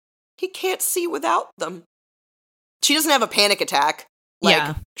goes, he can't see without them. She doesn't have a panic attack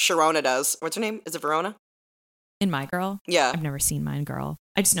like Sharona does. What's her name? Is it Verona? In My Girl? Yeah. I've never seen My Girl.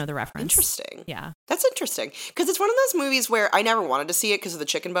 I just know the reference. Interesting. Yeah. That's interesting. Because it's one of those movies where I never wanted to see it because of the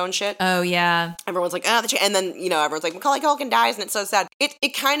chicken bone shit. Oh, yeah. Everyone's like, and then, everyone's like, Macaulay Culkin dies and it's so sad.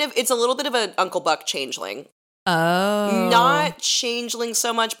 It's a little bit of an Uncle Buck changeling. Oh. Not changeling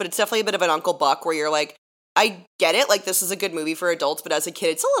so much, but it's definitely a bit of an Uncle Buck where you're like, I get it. Like, this is a good movie for adults, but as a kid,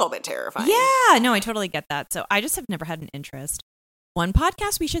 it's a little bit terrifying. Yeah. No, I totally get that. So I just have never had an interest. One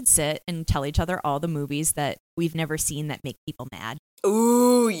podcast, we should sit and tell each other all the movies that we've never seen that make people mad.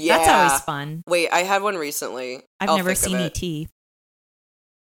 Ooh, yeah. That's always fun. Wait, I had one recently. I've never seen E.T.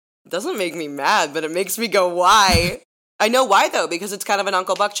 It doesn't make me mad, but it makes me go, why? I know why, though, because it's kind of an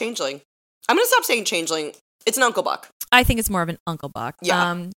Uncle Buck changeling. I'm going to stop saying changeling. It's an Uncle Buck. I think it's more of an Uncle Buck.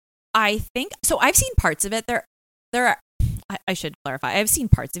 Yeah. I think, so I've seen parts of it. I should clarify. I've seen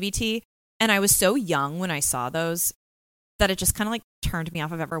parts of E.T., and I was so young when I saw those that it just kind of like turned me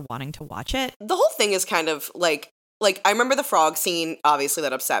off of ever wanting to watch it. The whole thing is kind of like I remember the frog scene, obviously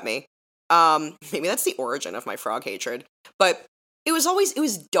that upset me. Maybe that's the origin of my frog hatred, but it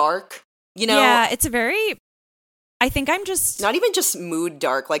was dark, Yeah, it's I think I'm just not even just mood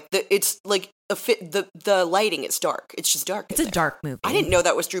dark. Like it's like the lighting is dark. It's just dark. It's a dark movie. I didn't know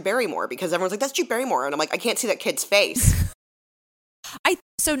that was Drew Barrymore because everyone's like, that's Drew Barrymore. And I'm like, I can't see that kid's face.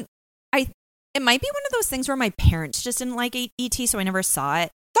 It might be one of those things where my parents just didn't like E.T., so I never saw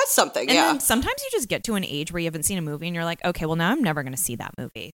it. That's something, and yeah. Then sometimes you just get to an age where you haven't seen a movie and you're like, okay, well, now I'm never going to see that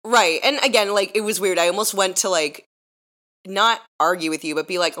movie. Right. And again, like, it was weird. I almost went to, like, not argue with you, but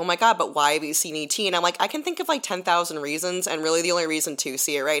be like, oh my God, but why have you seen E.T.? And I'm like, I can think of like 10,000 reasons, and really the only reason to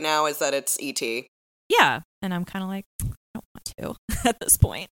see it right now is that it's E.T. Yeah. And I'm kind of like, I don't want to at this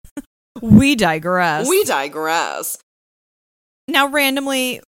point. We digress. Now,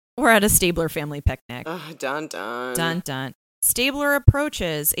 randomly, we're at a Stabler family picnic. Dun dun. Dun dun. Stabler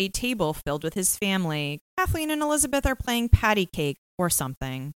approaches a table filled with his family. Kathleen and Elizabeth are playing patty cake or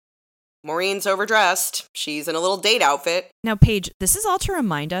something. Maureen's overdressed. She's in a little date outfit. Now, Paige, this is all to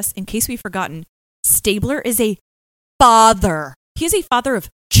remind us, in case we've forgotten, Stabler is a father. He is a father of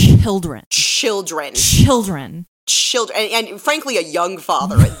children. Children. And frankly, a young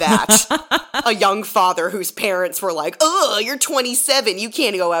father at that. A young father whose parents were like, oh, you're 27. You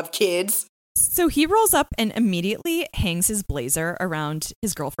can't go have kids. So he rolls up and immediately hangs his blazer around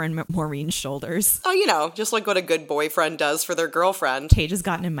his girlfriend Maureen's shoulders. Oh, just like what a good boyfriend does for their girlfriend. Paige has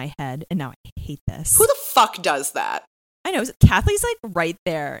gotten in my head, and now I hate this. Who the fuck does that? I know. Kathleen's like right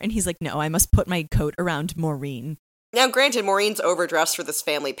there, and he's like, no, I must put my coat around Maureen. Now, granted, Maureen's overdressed for this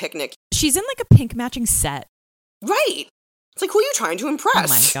family picnic. She's in like a pink matching set. Right. It's like, who are you trying to impress? Oh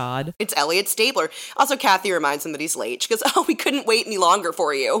my God. It's Elliot Stabler. Also, Kathy reminds him that he's late. She goes, oh, we couldn't wait any longer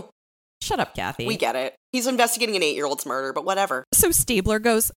for you. Shut up, Kathy. We get it. He's investigating an 8-year-old's murder, but whatever. So Stabler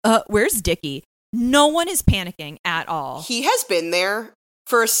goes, where's Dickie? No one is panicking at all. He has been there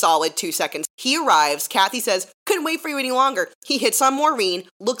for a solid 2 seconds. He arrives. Kathy says, couldn't wait for you any longer. He hits on Maureen,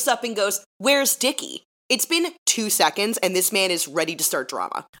 looks up and goes, where's Dickie? It's been 2 seconds, and this man is ready to start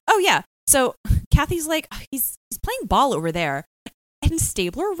drama. Oh, yeah. So Kathy's like, he's playing ball over there. And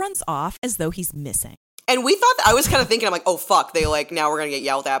Stabler runs off as though he's missing. And we thought, I was kind of thinking, I'm like, oh, fuck, now we're going to get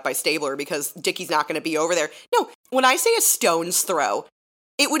yelled at by Stabler because Dickie's not going to be over there. No, when I say a stone's throw,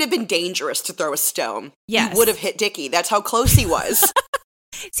 it would have been dangerous to throw a stone. Yes. He would have hit Dickie. That's how close he was.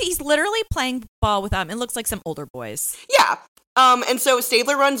 See, he's literally playing ball with it looks like some older boys. Yeah. And so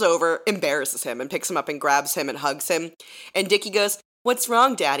Stabler runs over, embarrasses him, and picks him up and grabs him and hugs him. And Dickie goes, what's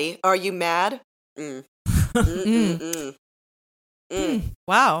wrong, Daddy? Are you mad?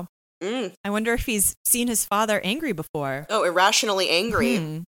 Wow. I wonder if he's seen his father angry before. Oh, irrationally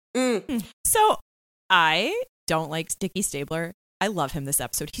angry. So I don't like Dickie Stabler. I love him this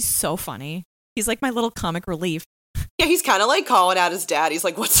episode. He's so funny. He's like my little comic relief. Yeah, he's kind of like calling out his dad. He's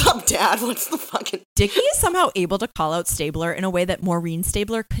like, what's up, Dad? What's the fucking... Dickie is somehow able to call out Stabler in a way that Maureen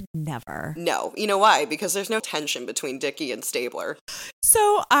Stabler could never. No. You know why? Because there's no tension between Dickie and Stabler.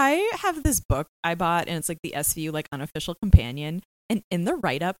 So I have this book I bought, and it's like the SVU like unofficial companion. And in the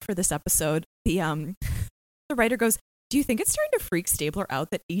write-up for this episode, the writer goes, do you think it's starting to freak Stabler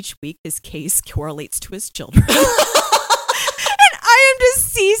out that each week his case correlates to his children? And I am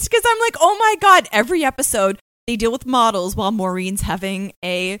deceased because I'm like, oh my God, every episode they deal with models while Maureen's having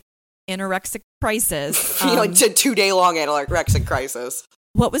a anorexic crisis. 2-day-long anorexic crisis.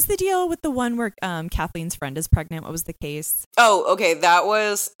 What was the deal with the one where Kathleen's friend is pregnant? What was the case? Oh, okay, that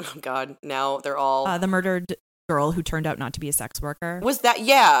was, oh God, now they're all... the murdered girl who turned out not to be a sex worker. Was that?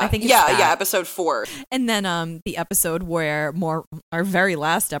 Yeah. I think episode 4. And then the episode where our very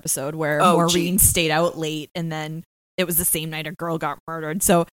last episode where Maureen stayed out late, and then it was the same night a girl got murdered.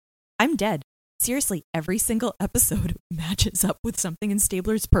 So I'm dead. Seriously, every single episode matches up with something in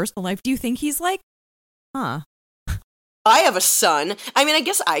Stabler's personal life. Do you think he's like, I have a son. I mean, I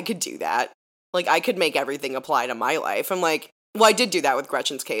guess I could do that. Like, I could make everything apply to my life. I'm like, well, I did do that with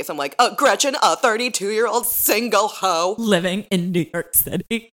Gretchen's case. I'm like, Gretchen, a 32-year-old single hoe. Living in New York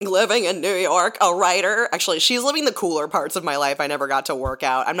City. Living in New York, a writer. Actually, she's living the cooler parts of my life I never got to work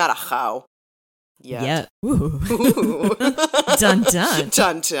out. I'm not a hoe. Yet. Yeah. Ooh. Dun dun.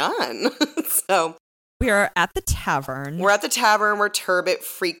 Dun dun. So we are at the tavern. We're at the tavern where Turbot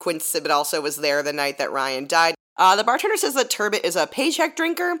frequents, but also was there the night that Ryan died. The bartender says that Turbot is a paycheck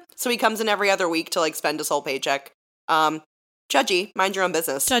drinker, so he comes in every other week to like spend his whole paycheck. Judgy, mind your own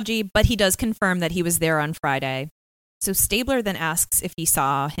business. Judgy, but he does confirm that he was there on Friday. So Stabler then asks if he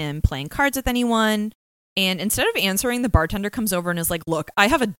saw him playing cards with anyone. And instead of answering, the bartender comes over and is like, look, I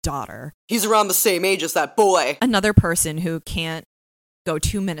have a daughter. He's around the same age as that boy. Another person who can't go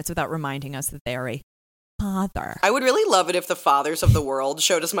 2 minutes without reminding us that they are a father. I would really love it if the fathers of the world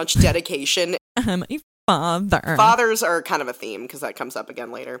showed as much dedication. I'm a father. Fathers are kind of a theme because that comes up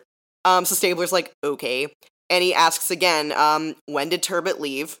again later. So Stabler's like, okay. And he asks again, when did Turbot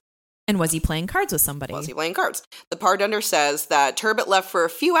leave? And was he playing cards with somebody? Was he playing cards? The bartender says that Turbot left for a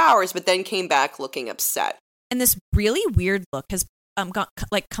few hours, but then came back looking upset. And this really weird look has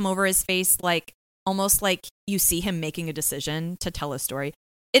come over his face, like almost like you see him making a decision to tell a story.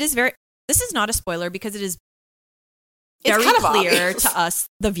 This is not a spoiler because it is very kind of clear obvious to us,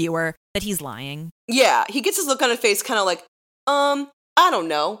 the viewer, that he's lying. Yeah, he gets his look on his face kind of like, I don't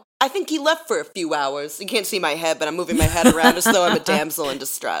know. I think he left for a few hours. You can't see my head, but I'm moving my head around as though I'm a damsel in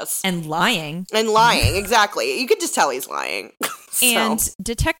distress. And lying. And lying, exactly. You could just tell he's lying. So. And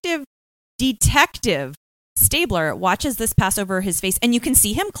Detective Stabler watches this pass over his face, and you can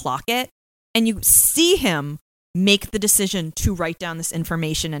see him clock it, and you see him make the decision to write down this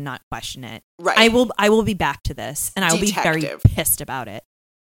information and not question it. Right. I will be back to this, and I will be very pissed about it.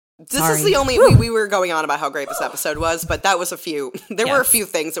 This is the only we were going on about how great this episode was, but that was a few. There were a few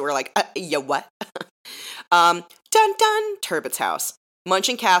things that were like, yeah, what? Dun dun. Turbot's house. Munch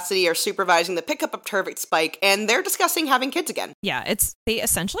and Cassidy are supervising the pickup of Turbot's bike, and they're discussing having kids again. Yeah, they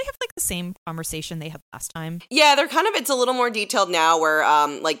essentially have like the same conversation they had last time. Yeah, it's a little more detailed now, where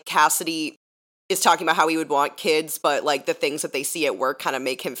like Cassidy is talking about how he would want kids, but like the things that they see at work kind of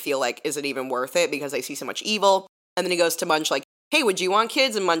make him feel like, is it even worth it, because they see so much evil. And then he goes to Munch like, hey, would you want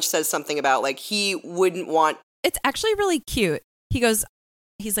kids? And Munch says something about like he wouldn't want. It's actually really cute. He's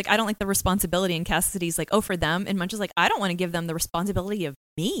like, I don't like the responsibility. And Cassidy's like, oh, for them. And Munch is like, I don't want to give them the responsibility of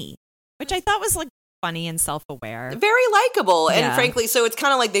me, which I thought was like funny and self-aware. Very likable. Yeah. And frankly, so it's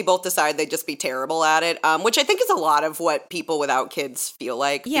kind of like they both decide they'd just be terrible at it, which I think is a lot of what people without kids feel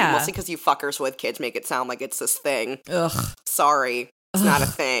like. Yeah. Mostly because you fuckers with kids make it sound like it's this thing. Ugh. Sorry. It's not a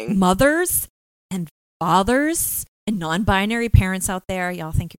thing. Mothers and fathers and non-binary parents out there,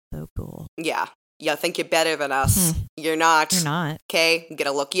 y'all think you're so cool. Yeah. You think you're better than us. You're not. You're not. Okay? I'm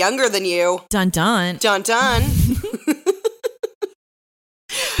gonna look younger than you. Dun dun. Dun dun.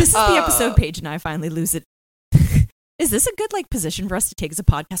 This is the episode page and I finally lose it. Is this a good like position for us to take as a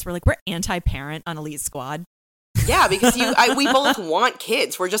podcast? We're anti-parent on Elite Squad. Yeah, because we both want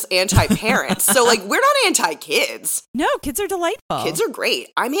kids. We're just anti-parents. So like we're not anti-kids. No, kids are delightful. Kids are great.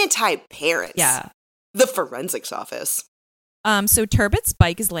 I'm anti-parents. Yeah. The forensics office. So Turbot's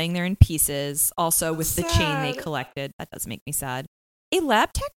bike is laying there in pieces, also with the chain they Sad. collected. That does make me sad. A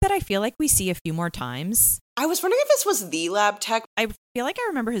lab tech that I feel like we see a few more times. I was wondering if this was the lab tech. I feel like I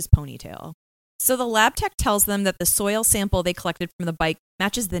remember his ponytail. So the lab tech tells them that the soil sample they collected from the bike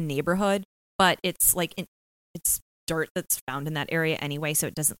matches the neighborhood, but it's like it's dirt that's found in that area anyway, so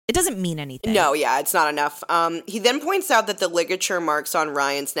it doesn't mean anything. No, yeah, it's not enough. He then points out that the ligature marks on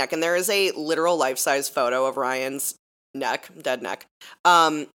Ryan's neck, and there is a literal life-size photo of Ryan's neck, dead neck,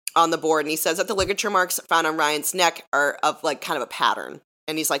 on the board, and he says that the ligature marks found on Ryan's neck are of like kind of a pattern.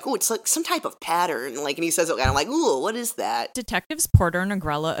 And he's like, oh, it's like some type of pattern. Like, and he says it kind of like, ooh, what is that? Detectives Porter and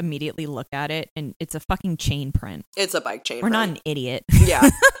Agrella immediately look at it, and it's a fucking chain print. It's a bike chain We're print. not an idiot. Yeah.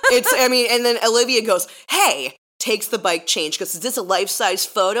 And then Olivia goes, hey, takes the bike chain. She goes, is this a life-size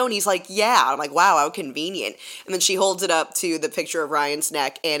photo? And he's like, yeah. I'm like, wow, how convenient. And then she holds it up to the picture of Ryan's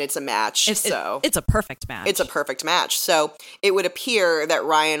neck, and it's a match. It's a perfect match. It's a perfect match. So it would appear that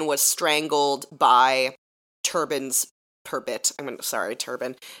Ryan was strangled by Turbot's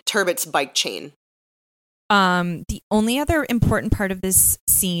bike chain. The only other important part of this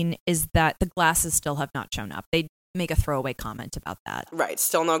scene is that the glasses still have not shown up. They make a throwaway comment about that. Right,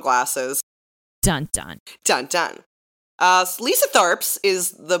 still no glasses. Dun dun. Dun dun. Lisa Tharps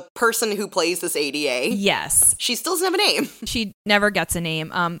is the person who plays this ADA. Yes. She still doesn't have a name. She never gets a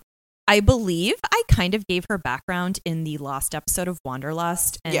name. I believe I kind of gave her background in the lost episode of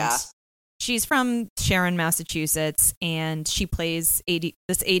Wanderlust. And yeah. She's from Sharon, Massachusetts, and she plays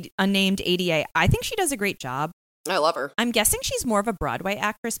this unnamed ADA. I think she does a great job. I love her. I'm guessing she's more of a Broadway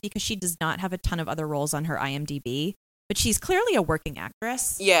actress because she does not have a ton of other roles on her IMDb, but she's clearly a working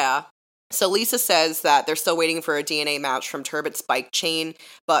actress. Yeah. So Lisa says that they're still waiting for a DNA match from Turbot's bike chain,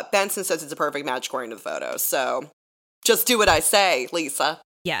 but Benson says it's a perfect match according to the photo. So just do what I say, Lisa.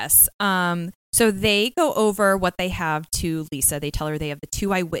 Yes. So they go over what they have to Lisa. They tell her they have the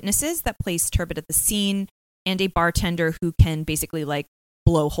 2 eyewitnesses that placed Turbot at the scene and a bartender who can basically like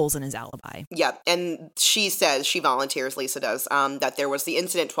blow holes in his alibi. Yeah, and she says, she volunteers, Lisa does, that there was the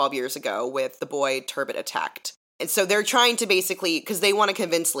incident 12 years ago with the boy Turbot attacked. And so they're trying to basically, because they want to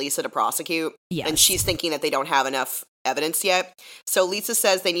convince Lisa to prosecute. Yes. And she's thinking that they don't have enough evidence yet. So Lisa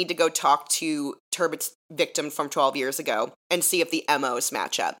says they need to go talk to Turbot's victim from 12 years ago and see if the MOs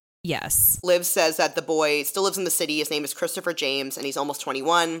match up. Yes. Liv says that the boy still lives in the city. His name is Christopher James, and he's almost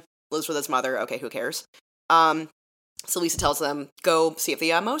 21. Lives with his mother. Okay, who cares? So Lisa tells them, go see if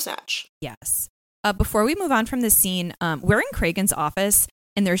the MOs match. Yes. Before we move on from this scene, we're in Cragen's office,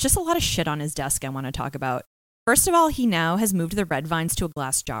 and there's just a lot of shit on his desk I want to talk about. First of all, he now has moved the red vines to a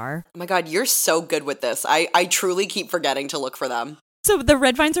glass jar. Oh my God, you're so good with this. I truly keep forgetting to look for them. So the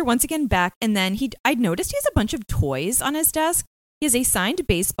red vines are once again back, and then I noticed he has a bunch of toys on his desk. He has a signed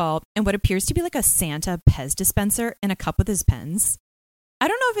baseball and what appears to be like a Santa Pez dispenser and a cup with his pens. I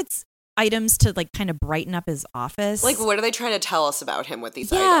don't know if items to like kind of brighten up his office. Like, what are they trying to tell us about him with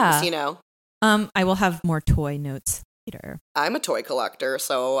these Yeah. items, you know? I will have more toy notes later. I'm a toy collector,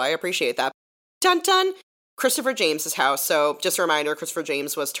 so I appreciate that. Dun dun! Christopher James's house. So, just a reminder, Christopher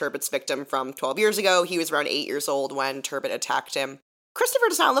James was Turbitt's victim from 12 years ago. He was around 8 years old when Turbitt attacked him. Christopher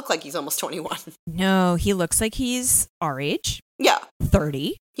does not look like he's almost 21. No, he looks like he's our age. Yeah.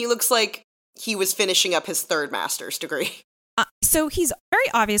 30. He looks like he was finishing up his third master's degree. So he's very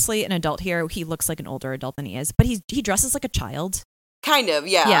obviously an adult here. He looks like an older adult than he is, but he dresses like a child. Kind of,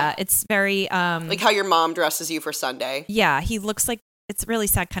 yeah. Yeah, it's very like how your mom dresses you for Sunday. Yeah, he looks like, it's really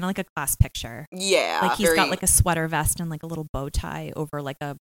sad, kind of like a class picture. Yeah. Like he's got like a sweater vest and like a little bow tie over like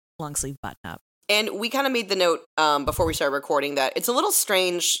a long sleeve button up. And we kind of made the note before we started recording that it's a little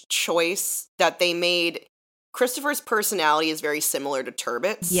strange choice that they made. Christopher's personality is very similar to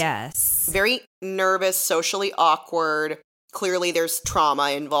Turbitt's. Yes. Very nervous, socially awkward. Clearly there's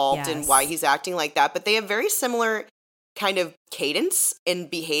trauma involved in why he's acting like that, but they have very similar kind of cadence and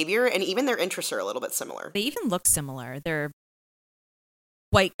behavior, and even their interests are a little bit similar. They even look similar. They're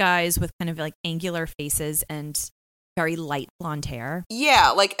white guys with kind of like angular faces and very light blonde hair.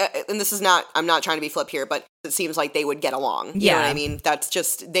 Yeah, like, and this is not, I'm not trying to be flip here, but it seems like they would get along. You know what I mean? That's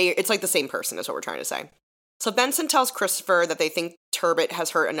just, it's like the same person is what we're trying to say. So Benson tells Christopher that they think Turbitt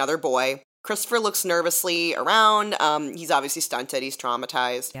has hurt another boy. Christopher looks nervously around. He's obviously stunted. He's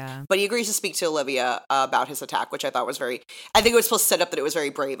traumatized. Yeah. But he agrees to speak to Olivia about his attack, which I thought was I think it was supposed to set up that it was very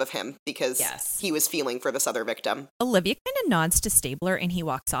brave of him because he was feeling for this other victim. Olivia kind of nods to Stabler and he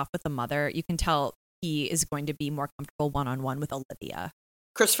walks off with the mother. You can tell he is going to be more comfortable one-on-one with Olivia.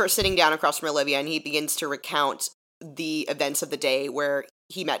 Christopher's sitting down across from Olivia and he begins to recount the events of the day where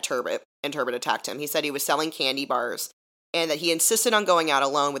he met Turbitt and Turbitt attacked him. He said he was selling candy bars and that he insisted on going out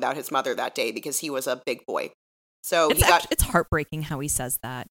alone without his mother that day because he was a big boy. So it's heartbreaking how he says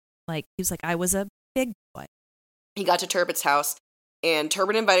that. Like, he was like, I was a big boy. He got to Turbitt's house and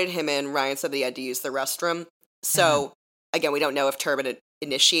Turbitt invited him in. Ryan said that he had to use the restroom. So again, we don't know if Turbitt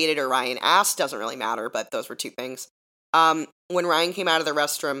initiated or Ryan asked. Doesn't really matter, but those were two things. When Ryan came out of the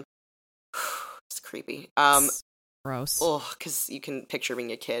restroom, it's creepy. It's gross. Oh, because you can picture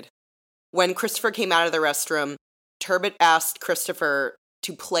being a kid. When Christopher came out of the restroom, Turbitt asked Christopher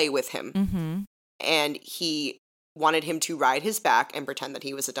to play with him. Mm-hmm. And he wanted him to ride his back and pretend that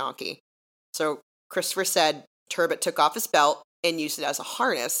he was a donkey. So Christopher said Turbitt took off his belt and used it as a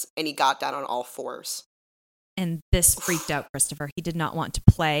harness, and he got down on all fours. And this freaked out Christopher. He did not want to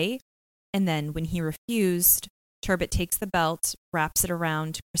play. And then when he refused, Turbitt takes the belt, wraps it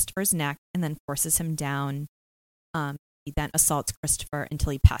around Christopher's neck, and then forces him down. He then assaults Christopher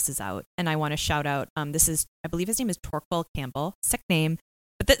until he passes out. And I want to shout out, this is, I believe his name is Torquil Campbell, sick name.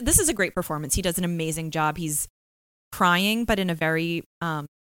 But this is a great performance. He does an amazing job. He's crying, but in a very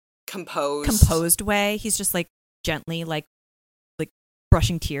composed way. He's just like gently like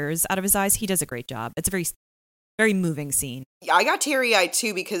brushing tears out of his eyes. He does a great job. It's a very, very moving scene. I got teary-eyed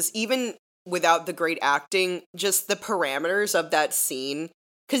too because even without the great acting, just the parameters of that scene,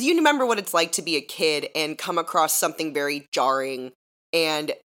 because you remember what it's like to be a kid and come across something very jarring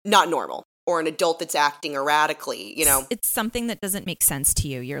and not normal, or an adult that's acting erratically, you know? It's something that doesn't make sense to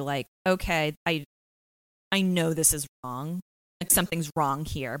you. You're like, okay, I know this is wrong. Like something's wrong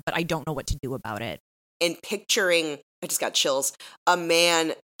here, but I don't know what to do about it. And picturing, I just got chills, a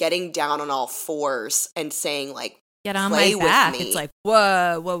man getting down on all fours and saying like, get on play my back. with me. It's like,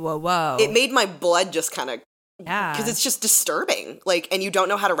 whoa. It made my blood just kind of, yeah, because it's just disturbing. Like, and you don't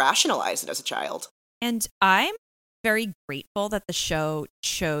know how to rationalize it as a child. And I'm very grateful that the show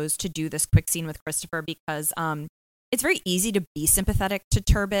chose to do this quick scene with Christopher because it's very easy to be sympathetic to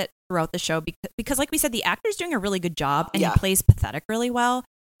Turbitt throughout the show because like we said, the actor's doing a really good job and he plays pathetic really well.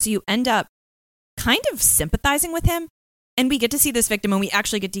 So you end up kind of sympathizing with him. And we get to see this victim and we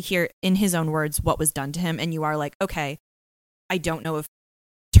actually get to hear in his own words what was done to him. And you are like, okay, I don't know if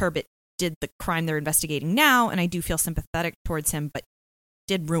Turbitt did the crime they're investigating now. And I do feel sympathetic towards him, but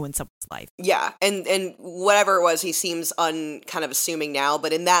did ruin someone's life. Yeah. And whatever it was, he seems kind of assuming now.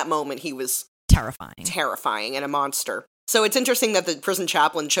 But in that moment, he was terrifying and a monster. So it's interesting that the prison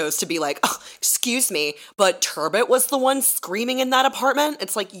chaplain chose to be like, oh, excuse me, but Turbitt was the one screaming in that apartment?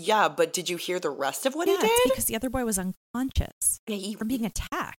 It's like, yeah, but did you hear the rest of what he did? It's because the other boy was unconscious from being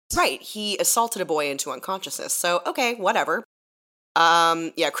attacked. Right. He assaulted a boy into unconsciousness. So, okay, whatever.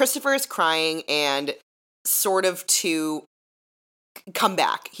 Christopher is crying and sort of to come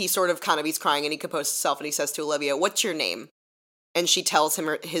back. He's crying and he composes himself and he says to Olivia, what's your name? And she tells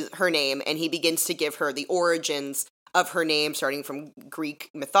him her name and he begins to give her the origins of her name, starting from Greek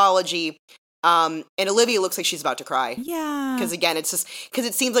mythology. And Olivia looks like she's about to cry. Yeah. Because again, it's just, because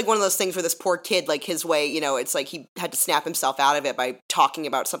it seems like one of those things for this poor kid, like his way, it's like he had to snap himself out of it by talking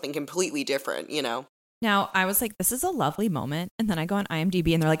about something completely different, Now, I was like, this is a lovely moment. And then I go on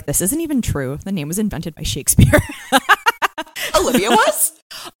IMDb and they're like, this isn't even true. The name was invented by Shakespeare. Olivia was?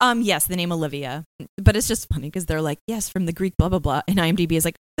 Yes, the name Olivia. But it's just funny because they're like, yes, from the Greek, blah, blah, blah. And IMDb is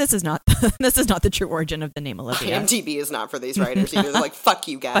like, this is not the true origin of the name Olivia. IMDb is not for these writers either. They're like, fuck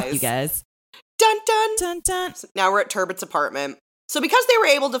you guys. Fuck you guys. Dun, dun. Dun, dun. Now we're at Turbitt's apartment. So because they were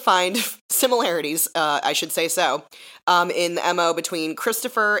able to find similarities, I should say so, in the MO between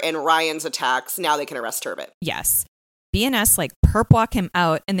Christopher and Ryan's attacks, now they can arrest Turbitt. Yes. BNS like perp walk him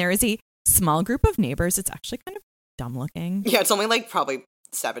out, and there is a small group of neighbors. It's actually kind of dumb looking. Yeah, it's only like probably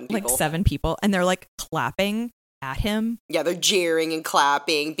 7 people. Like 7 people, and they're like clapping at him. Yeah, they're jeering and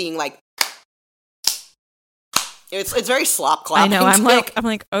clapping, being like, it's very slop clapping. I know. I'm too.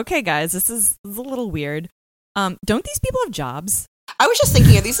 like, okay, guys, this is a little weird. Don't these people have jobs? I was just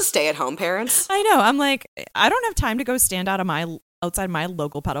thinking, are these the stay-at-home parents? I know. I'm like, I don't have time to go stand outside my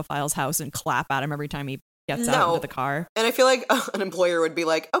local pedophile's house and clap at him every time he gets out into the car. And I feel like an employer would be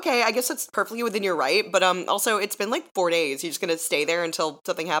like, okay, I guess that's perfectly within your right, but also it's been like 4 days. You're just gonna stay there until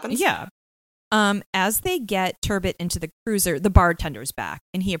something happens? Yeah. As they get Turbitt into the cruiser, the bartender's back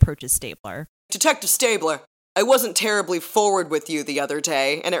and he approaches Stabler. Detective Stabler, I wasn't terribly forward with you the other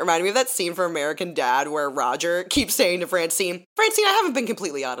day, and it reminded me of that scene from American Dad where Roger keeps saying to Francine, I haven't been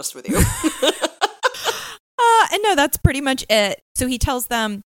completely honest with you. And no, that's pretty much it. So he tells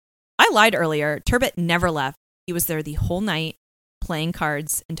them, I lied earlier. Turbitt never left. He was there the whole night, playing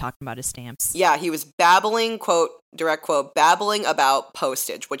cards and talking about his stamps. Yeah, he was babbling, quote, direct quote, babbling about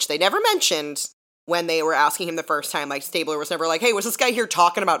postage, which they never mentioned when they were asking him the first time. Like, Stabler was never like, hey, was this guy here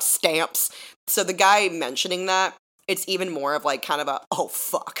talking about stamps? So the guy mentioning that, it's even more of like kind of a, oh,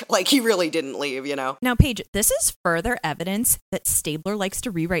 fuck. Like, he really didn't leave, Now, Paige, this is further evidence that Stabler likes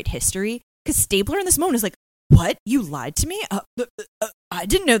to rewrite history, because Stabler in this moment is like, what? You lied to me? I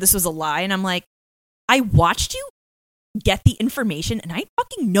didn't know this was a lie. And I'm like, I watched you get the information and I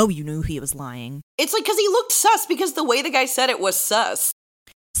fucking know you knew he was lying. It's like, because he looked sus, because the way the guy said it was sus.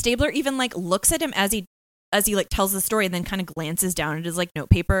 Stabler even like looks at him as he like tells the story and then kind of glances down at his like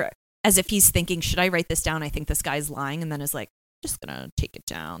notepaper as if he's thinking, should I write this down? I think this guy's lying. And then is like, just gonna take it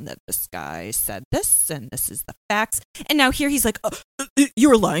down that this guy said this and this is the facts. And now here he's like, you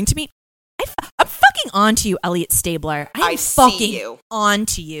were lying to me? I'm fucking onto you, Elliot Stabler. I'm fucking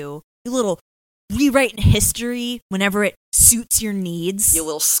onto you. You little rewriting history whenever it suits your needs. You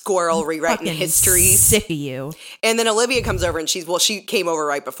little squirrel rewriting history. Sick of you. And then Olivia comes over and she came over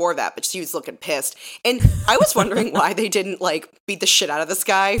right before that, but she was looking pissed. And I was wondering why they didn't like beat the shit out of this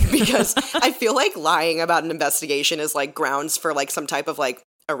guy, because I feel like lying about an investigation is like grounds for like some type of like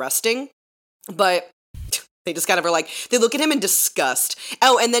arresting. But they just kind of are like, they look at him in disgust.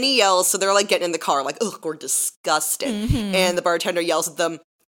 Oh, and then he yells, so they're like getting in the car like, ugh, we're disgusted. Mm-hmm. And the bartender yells at them,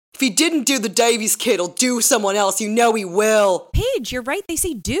 if he didn't do the Davies kid, he'll do someone else. You know he will. Paige, you're right. They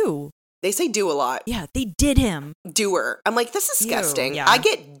say do. They say do a lot. Yeah, they did him. Doer. I'm like, this is disgusting. Yeah. I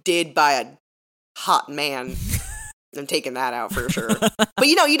get did by a hot man. I'm taking that out for sure. But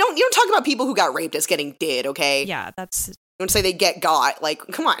you don't talk about people who got raped as getting did, okay? Yeah, that's... You don't say they get got. Like,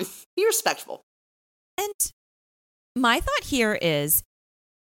 come on. Be respectful. And my thought here is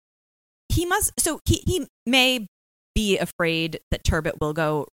he may be afraid that Turbitt will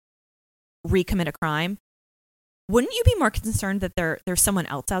go recommit a crime. Wouldn't you be more concerned that there's someone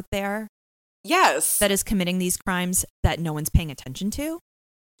else out there? Yes. That is committing these crimes that no one's paying attention to?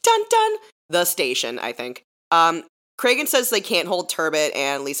 Dun dun. The station, I think. Cragen says they can't hold Turbitt,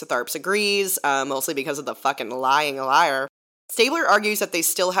 and Lisa Tharps agrees, mostly because of the fucking lying liar. Stabler argues that they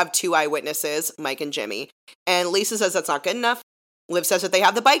still have 2 eyewitnesses, Mike and Jimmy, and Lisa says that's not good enough. Liv says that they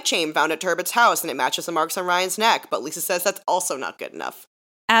have the bike chain found at Turbitt's house, and it matches the marks on Ryan's neck, but Lisa says that's also not good enough.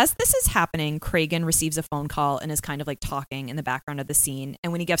 As this is happening, Cragen receives a phone call and is kind of like talking in the background of the scene,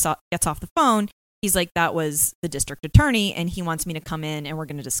 and when he gets off the phone, he's like, that was the district attorney, and he wants me to come in, and we're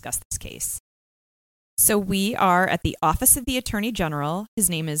going to discuss this case. So we are at the office of the Attorney General. His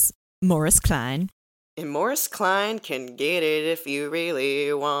name is Morris Klein. And Morris Klein can get it if you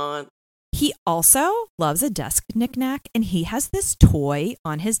really want. He also loves a desk knick-knack, and he has this toy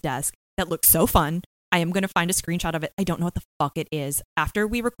on his desk that looks so fun. I am going to find a screenshot of it. I don't know what the fuck it is. After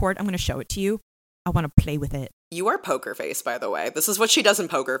we record, I'm going to show it to you. I want to play with it. You are Poker Face, by the way. This is what she does in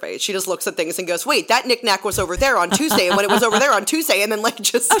Poker Face. She just looks at things and goes, wait, that knick-knack was over there on Tuesday, and when it was over there on Tuesday, and then like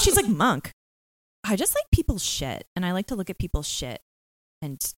just... Oh, she's like Monk. I just like people's shit, and I like to look at people's shit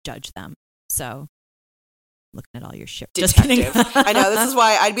and judge them. So looking at all your shit. Detective. Just kidding. I know, this is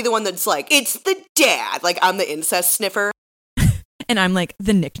why I'd be the one that's like, it's the dad. Like, I'm the incest sniffer. And I'm like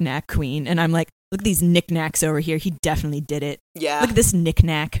the knick-knack queen. And I'm like, look at these knickknacks over here. He definitely did it. Yeah. Look at this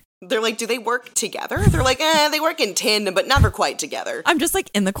knick-knack. They're like, do they work together? They're like, they work in tandem, but never quite together. I'm just like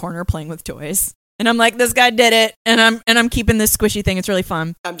in the corner playing with toys. And I'm like, this guy did it. And I'm keeping this squishy thing. It's really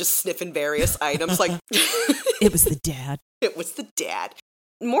fun. I'm just sniffing various items like... It was the dad. It was the dad.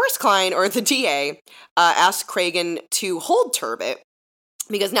 Morris Klein, or the DA, asked Cragen to hold Turbot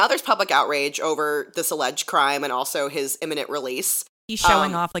because now there's public outrage over this alleged crime and also his imminent release. He's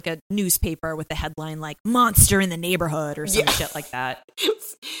showing off like a newspaper with the headline like "Monster in the Neighborhood" or some shit like that.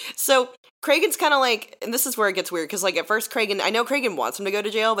 So Cragen's kind of like, and this is where it gets weird because like at first I know Cragen wants him to go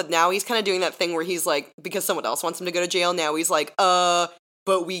to jail, but now he's kind of doing that thing where he's like, because someone else wants him to go to jail, now he's like,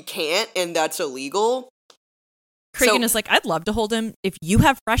 but we can't, and that's illegal. Cragen is like, I'd love to hold him if you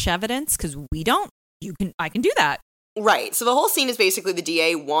have fresh evidence because we don't. I can do that. Right. So the whole scene is basically the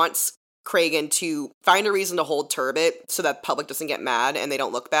DA wants Cragen to find a reason to hold Turbot so that public doesn't get mad and they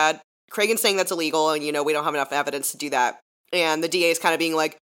don't look bad. Cragen's saying that's illegal and, we don't have enough evidence to do that. And the DA is kind of being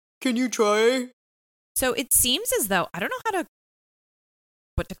like, can you try? So it seems as though, I don't know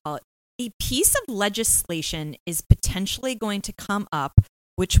what to call it. A piece of legislation is potentially going to come up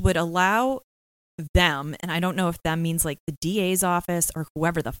which would allow them, and I don't know if that means like the DA's office or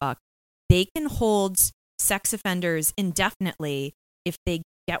whoever the fuck, they can hold sex offenders indefinitely if they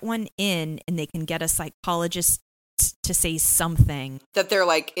get one in and they can get a psychologist to say something. That they're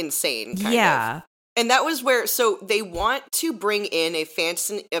like insane, kind of. And that was where, so they want to bring in a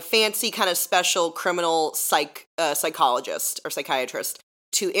fancy kind of special criminal psychologist or psychiatrist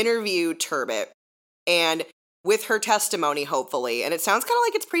to interview Turbot. And with her testimony, hopefully. And it sounds kind of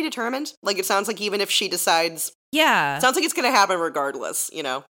like it's predetermined. Like, it sounds like even if she decides... Yeah. It sounds like it's going to happen regardless,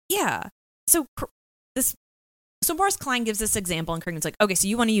 Yeah. So Morris Klein gives this example, and Cragen's like, okay, so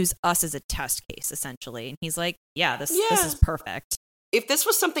you want to use us as a test case, essentially. And he's like, yeah, this is perfect. If this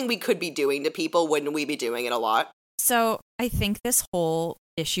was something we could be doing to people, wouldn't we be doing it a lot? So I think this whole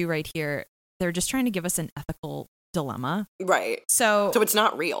issue right here, they're just trying to give us an ethical dilemma. Right. So it's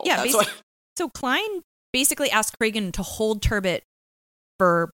not real. Yeah. So Klein basically asked Cragen to hold Turbot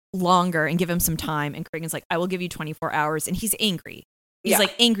for longer and give him some time. And Cragen's like, I will give you 24 hours. And he's angry. He's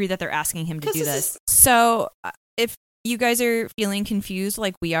like angry that they're asking him to do this. So if you guys are feeling confused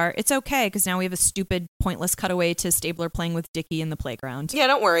like we are, it's okay because now we have a stupid, pointless cutaway to Stabler playing with Dickie in the playground. Yeah,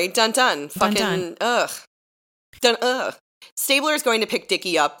 don't worry. Dun. Fucking, dun. Ugh. Stabler is going to pick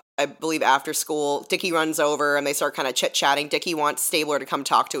Dickie up, I believe, after school. Dickie runs over and they start kind of chit-chatting. Dickie wants Stabler to come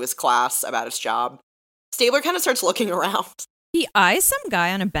talk to his class about his job. Stabler kind of starts looking around. He eyes some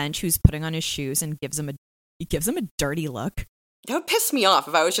guy on a bench who's putting on his shoes and gives him a dirty look. That would piss me off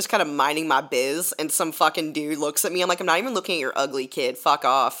if I was just kind of minding my biz and some fucking dude looks at me. I'm like, I'm not even looking at your ugly kid. Fuck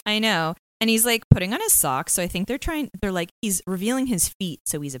off. I know. And he's like putting on his socks. So I think they're like, he's revealing his feet.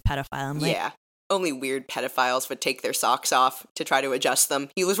 So he's a pedophile. I'm like, yeah. Only weird pedophiles would take their socks off to try to adjust them.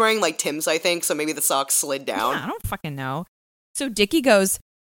 He was wearing like Tim's, I think. So maybe the socks slid down. Yeah, I don't fucking know. So Dickie goes,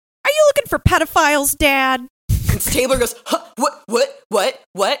 are you looking for pedophiles, Dad? And Stabler goes, huh, what?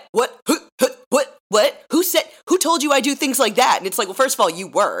 Who told you I do things like that? And it's like, well, first of all, you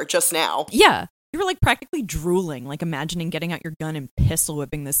were just now. Yeah. You were like practically drooling, like imagining getting out your gun and pistol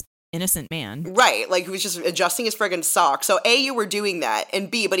whipping this innocent man. Right. Like he was just adjusting his friggin' sock. So A, you were doing that. And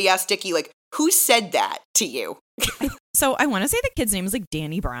B, but he asked Dickie, like, who said that to you? So I want to say the kid's name is like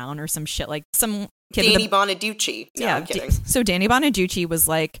Danny Brown or some shit, like some kid. Danny Bonaducci. No, yeah. I'm kidding. So Danny Bonaducci was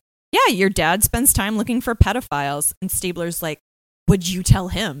like, yeah, your dad spends time looking for pedophiles. And Stabler's like, would you tell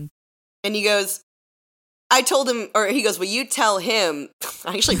him? And he goes, I told him, or he goes, well, you tell him.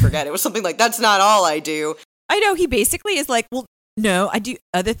 I actually forget. It was something like, that's not all I do. I know. He basically is like, well, no, I do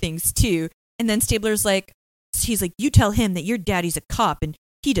other things too. And then Stabler's like, he's like, you tell him that your daddy's a cop and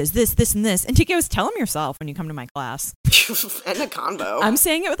he does this, this, and this. And Dickie goes, tell him yourself when you come to my class. And a convo. I'm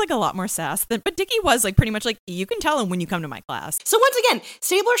saying it with like a lot more sass. But Dickie was like pretty much like, you can tell him when you come to my class. So once again,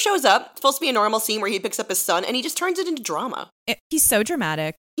 Stabler shows up. It's supposed to be a normal scene where he picks up his son and he just turns it into drama. He's so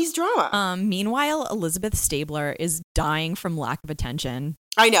dramatic. He's drama. Meanwhile, Elizabeth Stabler is dying from lack of attention.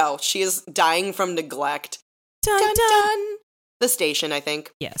 I know. She is dying from neglect. Dun, dun, dun. The station, I think.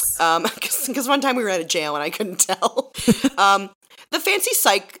 Yes. Because one time we were at a jail and I couldn't tell. The fancy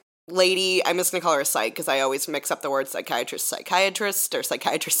psych lady, I'm just going to call her a psych because I always mix up the word psychiatrist, or psychiatrist,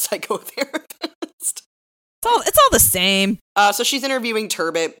 psychotherapist. It's all the same. So she's interviewing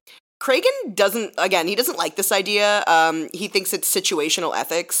Turbot. Cragen doesn't like this idea. He thinks it's situational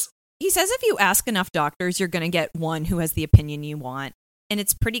ethics. He says if you ask enough doctors, you're going to get one who has the opinion you want. And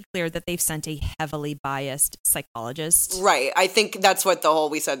it's pretty clear that they've sent a heavily biased psychologist. Right. I think that's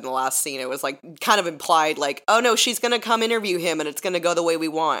what we said in the last scene. It was like kind of implied like, oh no, she's going to come interview him and it's going to go the way we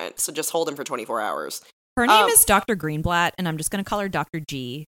want. So just hold him for 24 hours. Her name is Dr. Greenblatt, and I'm just going to call her Dr.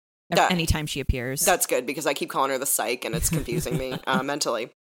 G anytime she appears. That's good because I keep calling her the psych and it's confusing me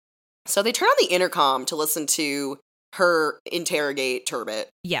mentally. So they turn on the intercom to listen to her interrogate Turbot.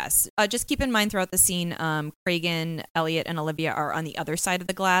 Yes. Just keep in mind throughout the scene, Cragen, Elliot, and Olivia are on the other side of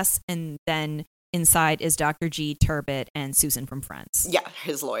the glass, and then inside is Dr. G, Turbot, and Susan from Friends. Yeah,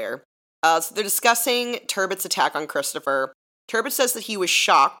 his lawyer. So they're discussing Turbot's attack on Christopher. Turbot says that he was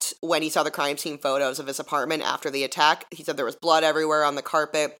shocked when he saw the crime scene photos of his apartment after the attack. He said there was blood everywhere on the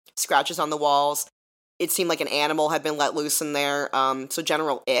carpet, scratches on the walls. It seemed like an animal had been let loose in there. So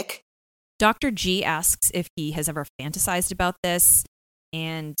general ick. Dr. G asks if he has ever fantasized about this,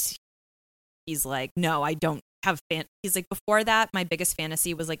 and he's like, no, I don't have he's like, before that, my biggest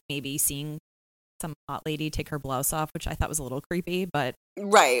fantasy was like maybe seeing some hot lady take her blouse off, which I thought was a little creepy, but...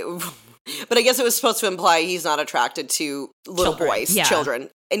 Right. But I guess it was supposed to imply he's not attracted to little boys, children.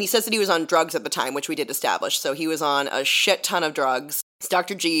 And he says that he was on drugs at the time, which we did establish, so he was on a shit ton of drugs.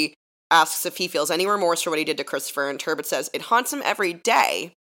 Dr. G asks if he feels any remorse for what he did to Christopher, and Turbot says it haunts him every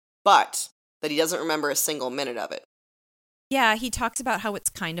day, but that he doesn't remember a single minute of it. Yeah, he talks about how it's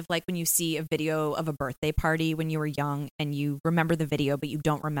kind of like when you see a video of a birthday party when you were young and you remember the video, but you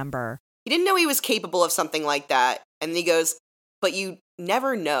don't remember. He didn't know he was capable of something like that. And then he goes, but you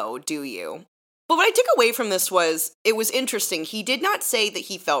never know, do you? But what I took away from this was, it was interesting. He did not say that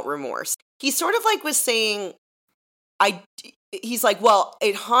he felt remorse. He sort of like was saying, he's like, well,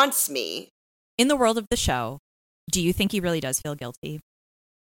 it haunts me. In the world of the show, do you think he really does feel guilty?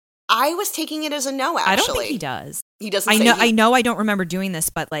 I was taking it as a no, actually. I don't think he does. He doesn't I know I don't remember doing this,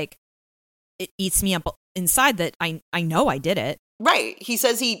 but like, it eats me up inside that I know I did it. Right. She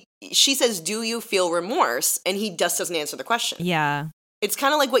says, do you feel remorse? And he just doesn't answer the question. Yeah. It's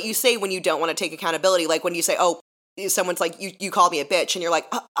kind of like what you say when you don't want to take accountability. Like when you say, oh, someone's like, you called me a bitch. And you're like,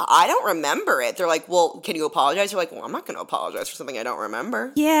 I don't remember it. They're like, well, can you apologize? You're like, well, I'm not going to apologize for something I don't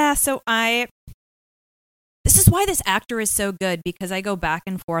remember. Yeah. So this is why this actor is so good, because I go back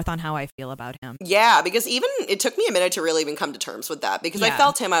and forth on how I feel about him. Yeah, because it took me a minute to really even come to terms with that. Because I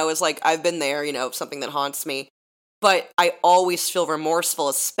felt him, I was like, I've been there, something that haunts me. But I always feel remorseful,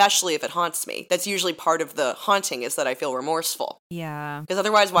 especially if it haunts me. That's usually part of the haunting, is that I feel remorseful. Yeah. Because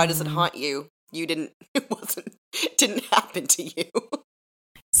otherwise, why does it haunt you? It didn't happen to you.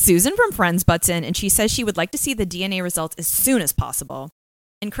 Susan from Friends butts in, and she says she would like to see the DNA results as soon as possible.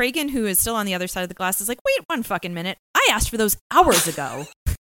 And Cragen, who is still on the other side of the glass, is like, wait 1 fucking minute. I asked for those hours ago.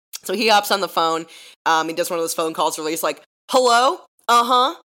 So he hops on the phone. He does one of those phone calls where he's like, hello?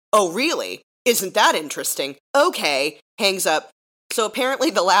 Uh-huh. Oh, really? Isn't that interesting? Okay. Hangs up. So apparently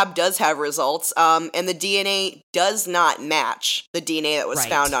the lab does have results, and the DNA does not match the DNA that was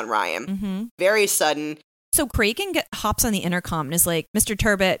found on Ryan. Mm-hmm. Very sudden. So Cragen hops on the intercom and is like, Mr.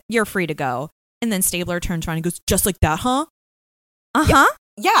 Turbot, you're free to go. And then Stabler turns around and goes, just like that, huh? Uh-huh.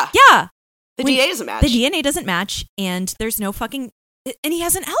 Yeah. Yeah. The DNA doesn't match. The DNA doesn't match, and there's no fucking... And he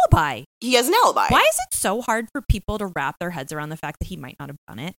has an alibi. He has an alibi. Why is it so hard for people to wrap their heads around the fact that he might not have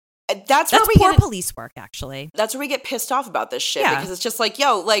done it? That's poor police work, actually. That's where we get pissed off about this shit, because it's just like,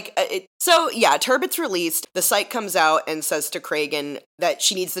 Turbot's released. The psych comes out and says to Cragen that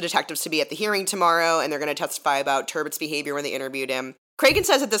she needs the detectives to be at the hearing tomorrow, and they're going to testify about Turbot's behavior when they interviewed him. Cragen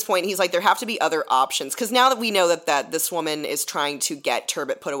says at this point, he's like, there have to be other options, because now that we know that this woman is trying to get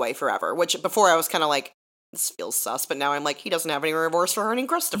Turbot put away forever, which before I was kind of like, this feels sus, but now I'm like, he doesn't have any remorse for hurting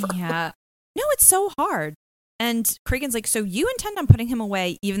Christopher. Yeah. No, it's so hard. And Cragen's like, so you intend on putting him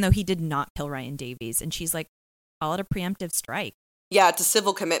away even though he did not kill Ryan Davies? And she's like, call it a preemptive strike. Yeah, it's a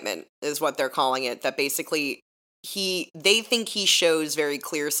civil commitment is what they're calling it, that basically they think he shows very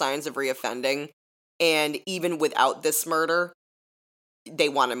clear signs of reoffending, and even without this murder, they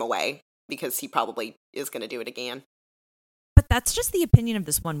want him away because he probably is going to do it again. But that's just the opinion of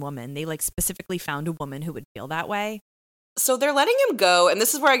this one woman. They specifically found a woman who would feel that way. So they're letting him go, and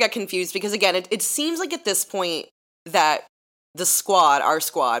this is where I got confused, because again, it seems like at this point that our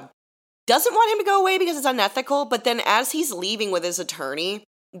squad, doesn't want him to go away because it's unethical, but then as he's leaving with his attorney,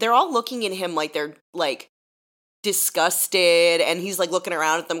 they're all looking at him like they're, disgusted, and he's, looking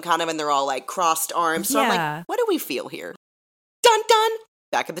around at them kind of, and they're all, crossed arms. So I'm like, what do we feel here? Dun dun!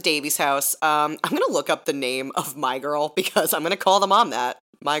 Back at the Davies house. I'm going to look up the name of My Girl, because I'm going to call the mom that.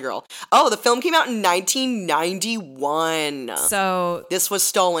 My Girl. Oh, the film came out in 1991. So this was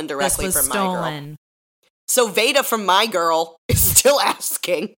stolen directly from My Girl. So Veda from My Girl is still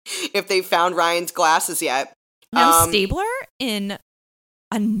asking if they found Ryan's glasses yet. Now, Stabler in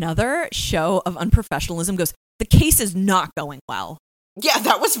another show of unprofessionalism goes, the case is not going well. Yeah,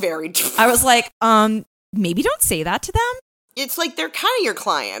 that was very... I was like, maybe don't say that to them. It's like they're kind of your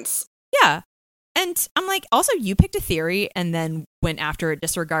clients. Yeah. And I'm like, also, you picked a theory and then went after it,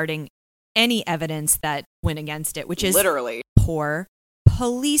 disregarding any evidence that went against it, which is literally poor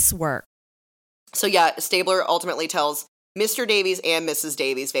police work. So yeah, Stabler ultimately tells Mr. Davies and Mrs.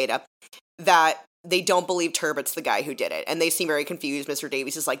 Davies, Veda, that they don't believe Turbitt's the guy who did it. And they seem very confused. Mr.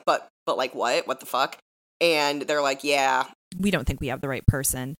 Davies is like, but like what? What the fuck? And they're like, yeah. We don't think we have the right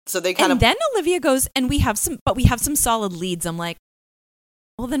person. So they kind of... then Olivia goes, and we have some solid leads. I'm like,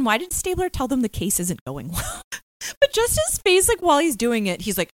 well, then why did Stabler tell them the case isn't going well? But just his face, like, while he's doing it,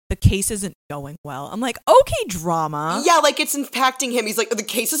 he's like, the case isn't going well. I'm like, okay, drama. Yeah, like, it's impacting him. He's like, the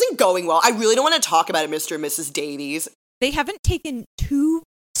case isn't going well. I really don't want to talk about it, Mr. and Mrs. Davies. They haven't taken 2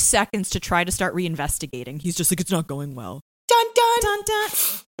 seconds to try to start reinvestigating. He's just like, it's not going well. Dun, dun. Dun, dun.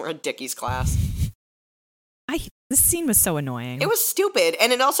 We're at Dickie's class. This scene was so annoying. It was stupid,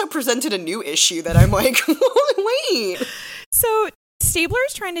 and it also presented a new issue that I'm like, wait. So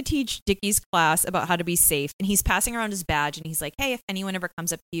Stabler's trying to teach Dickie's class about how to be safe, and he's passing around his badge, and he's like, hey, if anyone ever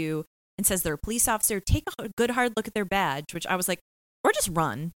comes up to you and says they're a police officer, take a good hard look at their badge, which I was like, or just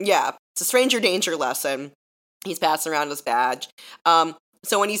run. Yeah, it's a stranger danger lesson. He's passing around his badge.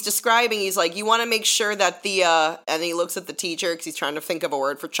 So when he's describing, he's like, you want to make sure that and he looks at the teacher because he's trying to think of a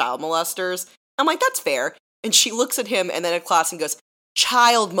word for child molesters. I'm like, that's fair. And she looks at him and then at class and goes,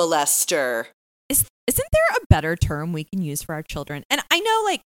 child molester. Isn't there a better term we can use for our children? And I know,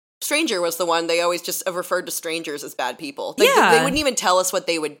 like, stranger was the one. They always just referred to strangers as bad people. They wouldn't even tell us what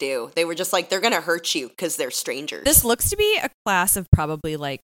they would do. They were just like, they're going to hurt you because they're strangers. This looks to be a class of probably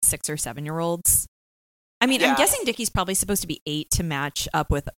like 6 or 7-year-olds. I mean, I'm guessing Dickie's probably supposed to be 8 to match up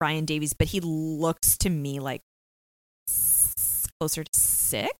with Ryan Davies, but he looks to me like closer to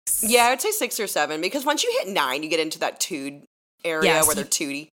 6. Yeah, I'd say 6 or 7, because once you hit 9, you get into that tood area where they're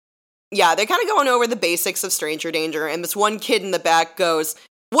tooty. Yeah, they're kind of going over the basics of stranger danger, and this one kid in the back goes,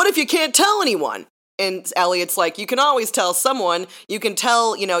 what if you can't tell anyone? And Elliot's like, you can always tell someone. You can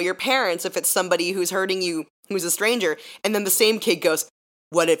tell, your parents if it's somebody who's hurting you, who's a stranger. And then the same kid goes,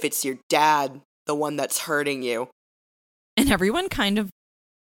 what if it's your dad, the one that's hurting you? And everyone kind of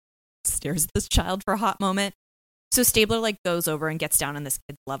stares at this child for a hot moment. So Stabler like goes over and gets down on this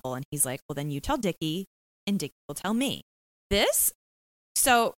kid's level, and he's like, well, then you tell Dickie, and Dickie will tell me.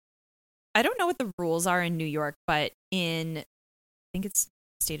 So I don't know what the rules are in New York, but I think it's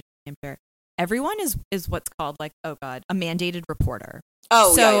state of New Hampshire, everyone is what's called like, a mandated reporter.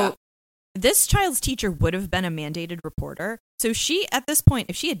 Oh, so yeah. This child's teacher would have been a mandated reporter. So she, at this point,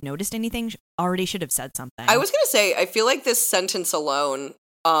 if she had noticed anything, already should have said something. I was going to say, I feel like this sentence alone,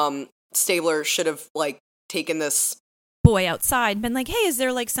 Stabler should have like taken this boy outside and been like, hey, is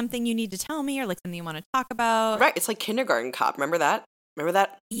there like something you need to tell me or like something you want to talk about? Right. It's like Kindergarten Cop. Remember that?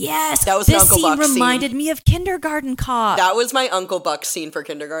 Yes. That was this Uncle scene Buck reminded me of Kindergarten Cop. That was my Uncle Buck scene for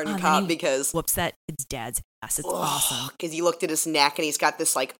Kindergarten Cop, because whoops that kid's dad's ass. It's awesome. Because he looked at his neck and he's got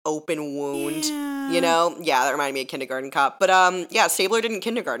this like open wound. Yeah. Yeah, that reminded me of Kindergarten Cop. But yeah, Stabler didn't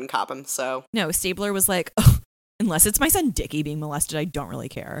Kindergarten Cop him. So no, Stabler was like, oh, unless it's my son Dickie being molested, I don't really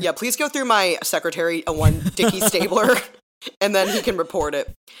care. Yeah, please go through my secretary, one Dickie Stabler, and then he can report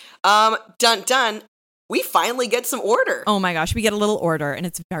it. Dun. We finally get some order. Oh my gosh, we get a little order, and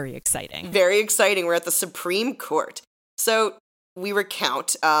it's very exciting. Very exciting. We're at the Supreme Court. So we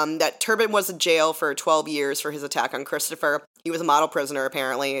recount that Turbin was in jail for 12 years for his attack on Christopher. He was a model prisoner,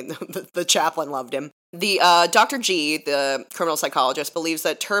 apparently. The chaplain loved him. The Dr. G, the criminal psychologist, believes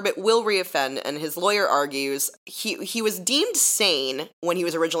that Turbot will reoffend, and his lawyer argues he was deemed sane when he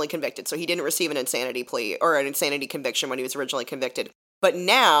was originally convicted, so he didn't receive an insanity plea or an insanity conviction when he was originally convicted. But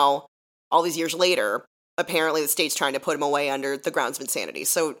now, all these years later, apparently the state's trying to put him away under the grounds of insanity.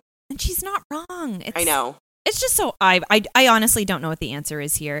 So, and she's not wrong. I know. It's just so I honestly don't know what the answer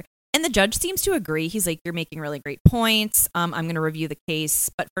is here. And the judge seems to agree. He's like, you're making really great points. I'm going to review the case,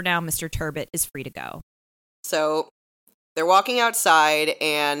 but for now, Mr. Turbot is free to go. So they're walking outside,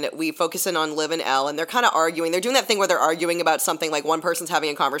 and we focus in on Liv and Elle, and they're kind of arguing. They're doing that thing where they're arguing about something, like one person's having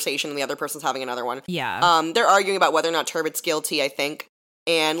a conversation and the other person's having another one. Yeah. They're arguing about whether or not Turbot's guilty, I think.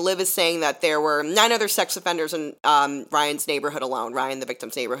 And Liv is saying that there were 9 other sex offenders in Ryan's neighborhood alone, Ryan, the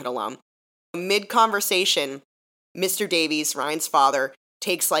victim's neighborhood alone. Mid-conversation, Mr. Davies, Ryan's father,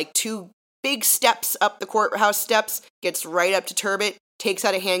 takes like 2 big steps up the courthouse steps, gets right up to Turbot, takes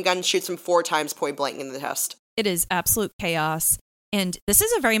out a handgun, shoots him 4 times point blank in the chest. It is absolute chaos. And this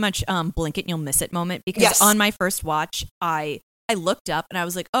is a very much blink it and you'll miss it moment, because on my first watch, I looked up and I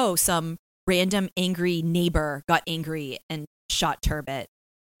was like, oh, some random angry neighbor got angry and shot Turbot.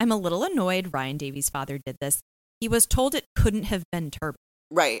 I'm a little annoyed Ryan Davies' father did this. He was told it couldn't have been Turbot.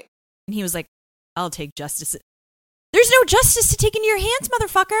 Right. And he was like, I'll take justice. There's no justice to take into your hands,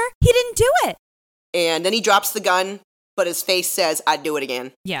 motherfucker. He didn't do it. And then he drops the gun, but his face says, I'd do it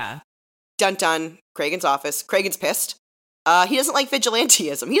again. Yeah. Dun dun. Cragen's office. Cragen's pissed. He doesn't like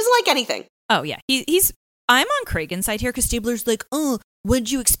vigilanteism. He doesn't like anything. Oh, yeah. I'm on Cragen's side here because Stabler's like, oh,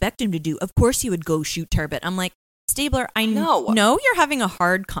 what'd you expect him to do? Of course he would go shoot Turbot. I'm like, Stabler, I know you're having a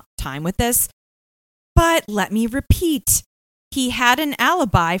hard time with this, but let me repeat. He had an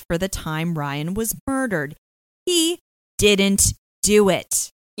alibi for the time Ryan was murdered. He didn't do it.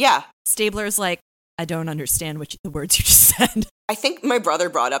 Yeah. Stabler's like, I don't understand the words you just said. I think my brother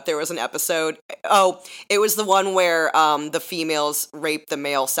brought up there was an episode. Oh, it was the one where the females raped the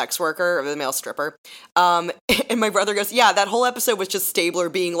male sex worker or the male stripper. And my brother goes, yeah, that whole episode was just Stabler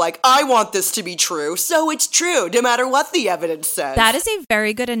being like, I want this to be true, so it's true, no matter what the evidence says. That is a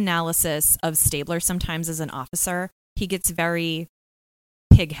very good analysis of Stabler sometimes as an officer. He gets very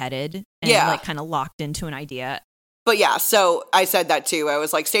pig-headed and like kind of locked into an idea. But yeah, so I said that too. I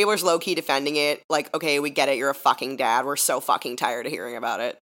was like, Stabler's low-key defending it. Like, okay, we get it. You're a fucking dad. We're so fucking tired of hearing about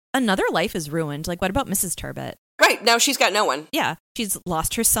it. Another life is ruined. Like, what about Mrs. Turbot? Right. Now she's got no one. Yeah. She's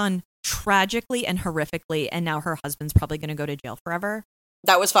lost her son tragically and horrifically, and now her husband's probably going to go to jail forever.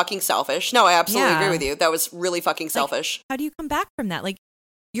 That was fucking selfish. No, I absolutely agree with you. That was really fucking selfish. Like, how do you come back from that? Like,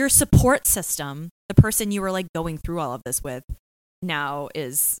 your support system, the person you were like going through all of this with, now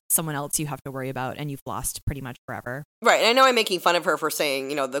is someone else you have to worry about, and you've lost pretty much forever. Right, and I know I'm making fun of her for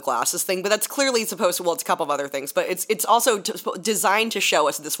saying, the glasses thing, but that's clearly supposed to, well, it's a couple of other things, but it's also designed to show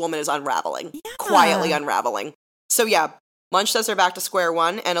us that this woman is unraveling, quietly unraveling. So yeah, Munch says they're back to square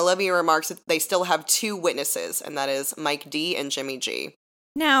one, and Olivia remarks that they still have two witnesses, and that is Mike D and Jimmy G.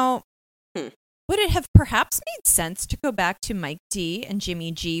 Now, would it have perhaps made sense to go back to Mike D and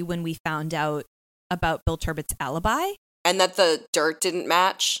Jimmy G when we found out about Bill Turbot's alibi? And that the dirt didn't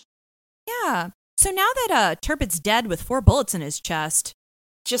match? Yeah. So now that Turbot's dead with 4 bullets in his chest.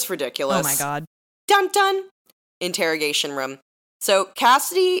 Just ridiculous. Oh my God. Dun dun. Interrogation room. So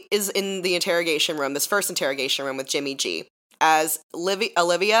Cassidy is in the interrogation room, this first interrogation room with Jimmy G, as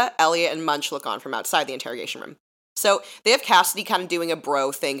Olivia, Elliot, and Munch look on from outside the interrogation room. So they have Cassidy kind of doing a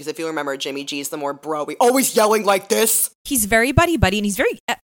bro thing, because if you remember, Jimmy G's the more bro-y, always yelling like this. He's very buddy-buddy, and he's very,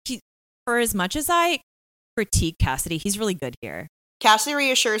 for as much as I critique Cassidy, he's really good here. Cassidy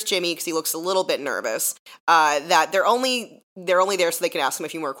reassures Jimmy, because he looks a little bit nervous, that they're only there so they can ask him a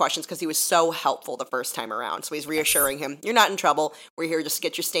few more questions, because he was so helpful the first time around. So he's reassuring him, you're not in trouble. We're here just to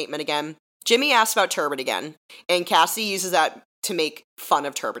get your statement again. Jimmy asks about Turbot again, and Cassidy uses that to make fun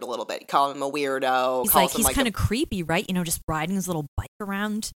of Turbot a little bit. He calls him a weirdo. He's kind of creepy, right? Just riding his little bike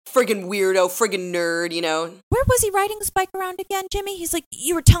around. Friggin' weirdo, friggin' nerd, Where was he riding his bike around again, Jimmy? He's like,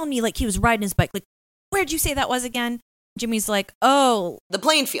 you were telling me like he was riding his bike. Like, where'd you say that was again? Jimmy's like, oh. The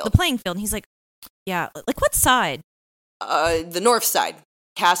playing field. The playing field. And he's like, yeah. Like, what side? The north side.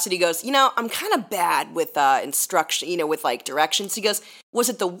 Cassidy goes, I'm kind of bad with instruction, with like directions. He goes, was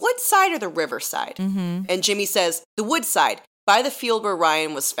it the wood side or the river side? Mm-hmm. And Jimmy says, the wood side, by the field where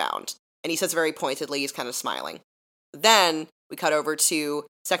Ryan was found. And he says very pointedly, he's kind of smiling. Then we cut over to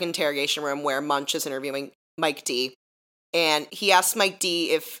second interrogation room where Munch is interviewing Mike D. And he asks Mike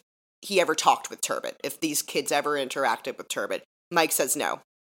D if he ever talked with Turbot, if these kids ever interacted with Turbot. Mike says no.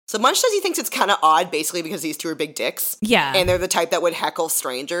 So Munch says he thinks it's kind of odd, basically, because these two are big dicks. Yeah. And they're the type that would heckle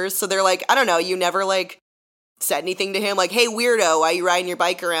strangers. So they're like, I don't know, you never, like, said anything to him? Like, hey, weirdo, why are you riding your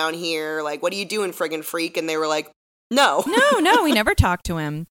bike around here? Like, what are you doing, friggin' freak? And they were like, no. No, we never talked to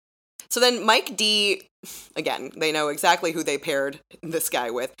him. So then Mike D, again, they know exactly who they paired this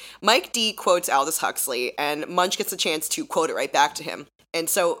guy with. Mike D quotes Aldous Huxley, and Munch gets a chance to quote it right back to him. And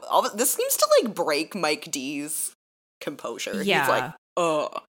so this seems to, like, break Mike D's composure. Yeah. He's like,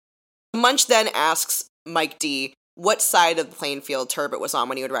 ugh. Munch then asks Mike D what side of the playing field Turbot was on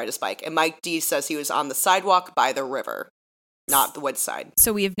when he would ride his bike. And Mike D says he was on the sidewalk by the river, not the wood side.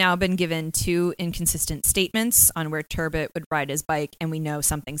 So we have now been given 2 inconsistent statements on where Turbot would ride his bike, and we know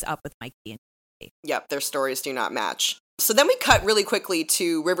something's up with Mike D. Yep, their stories do not match. So then we cut really quickly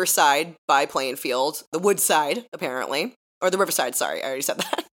to Riverside by playing field, the wood side, apparently. Or the Riverside, sorry, I already said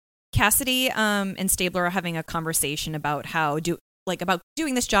that. Cassidy and Stabler are having a conversation about about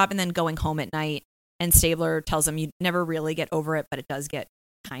doing this job and then going home at night. And Stabler tells him you never really get over it, but it does get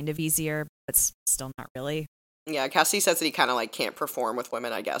kind of easier, but still not really. Yeah, Cassidy says that he kind of like can't perform with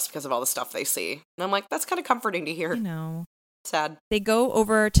women, I guess, because of all the stuff they see. And I'm like, that's kind of comforting to hear. I know. Sad. They go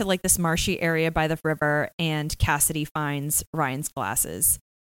over to like this marshy area by the river, and Cassidy finds Ryan's glasses.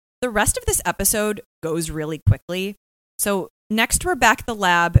 The rest of this episode goes really quickly. So next we're back at the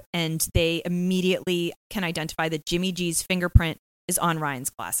lab, and they immediately can identify that Jimmy G's fingerprint is on Ryan's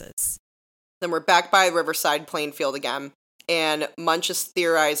glasses. Then we're back by Riverside Plainfield again, and Munch is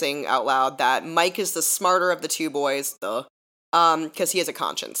theorizing out loud that Mike is the smarter of the two boys, because he has a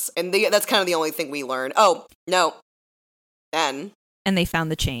conscience. And that's kind of the only thing we learn. Oh, no. Then. And they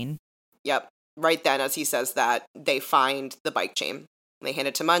found the chain. Yep. Right then, as he says that, they find the bike chain. They hand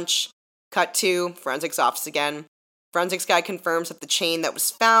it to Munch. Cut to forensics office again. Forensics guy confirms that the chain that was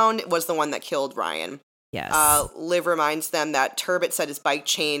found was the one that killed Ryan. Yes. Liv reminds them that Turbot said his bike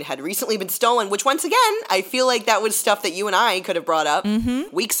chain had recently been stolen, which once again, I feel like that was stuff that you and I could have brought up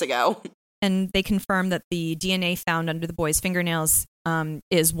weeks ago. And they confirm that the DNA found under the boys' fingernails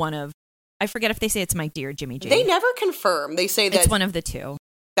is one of, I forget if they say it's Mike D or Jimmy G. They never confirm. They say that it's one of the two.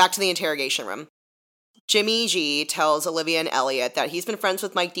 Back to the interrogation room. Jimmy G tells Olivia and Elliot that he's been friends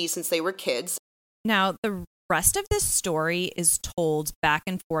with Mike D since they were kids. Now, the rest of this story is told back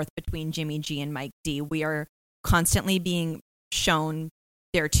and forth between Jimmy G and Mike D. We are constantly being shown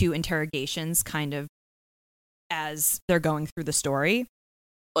their two interrogations kind of as they're going through the story.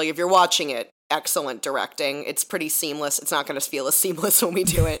 Like, if you're watching it, excellent directing. It's pretty seamless. It's not going to feel as seamless when we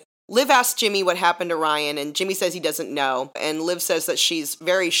do it. Liv asks Jimmy what happened to Ryan, and Jimmy says he doesn't know, and Liv says that she's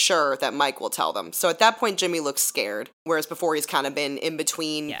very sure that Mike will tell them. So at that point, Jimmy looks scared, whereas before he's kind of been in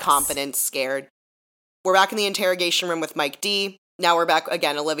between, confident, scared. We're back in the interrogation room with Mike D. Now we're back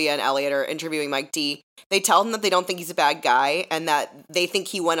again. Olivia and Elliot are interviewing Mike D. They tell him that they don't think he's a bad guy, and that they think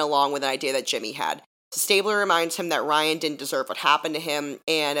he went along with an idea that Jimmy had. So Stabler reminds him that Ryan didn't deserve what happened to him,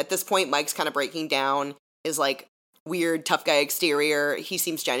 and at this point, Mike's kind of breaking down his, weird tough guy exterior. He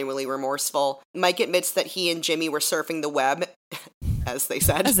seems genuinely remorseful. Mike admits that he and Jimmy were surfing the web, as they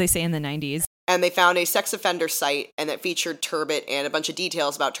said. As they say in the 90s. And they found a sex offender site, and that featured Turbot and a bunch of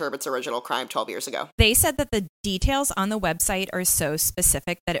details about Turbot's original crime 12 years ago. They said that the details on the website are so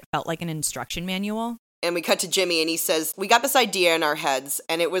specific that it felt like an instruction manual. And we cut to Jimmy, and he says, we got this idea in our heads,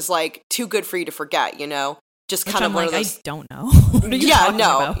 and it was, too good for you to forget, you know? Just kind of one of those... I don't know. What are you talking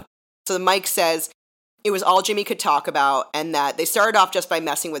about? So Mike says... It was all Jimmy could talk about, and that they started off just by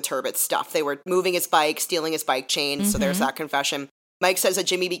messing with Turbot's stuff. They were moving his bike, stealing his bike chain, so there's that confession. Mike says that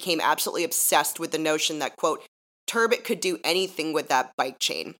Jimmy became absolutely obsessed with the notion that, quote, Turbot could do anything with that bike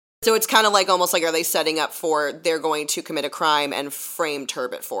chain. So it's kind of almost like, are they setting up for they're going to commit a crime and frame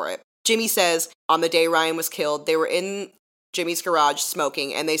Turbot for it? Jimmy says, on the day Ryan was killed, they were in Jimmy's garage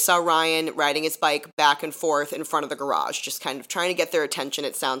smoking, and they saw Ryan riding his bike back and forth in front of the garage, just kind of trying to get their attention,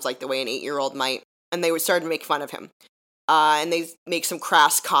 it sounds like, the way an 8-year-old might. And they would start to make fun of him. And they make some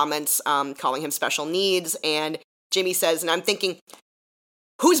crass comments, calling him special needs. And Jimmy says, and I'm thinking,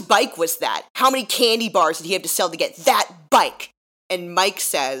 whose bike was that? How many candy bars did he have to sell to get that bike? And Mike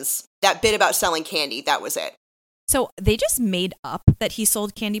says, that bit about selling candy, that was it. So they just made up that he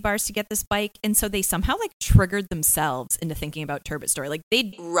sold candy bars to get this bike. And so they somehow triggered themselves into thinking about Turbot's story.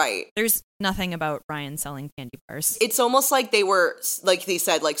 Right. There's nothing about Ryan selling candy bars. It's almost like they were, like they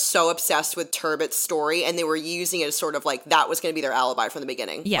said, so obsessed with Turbot's story, and they were using it as sort of that was going to be their alibi from the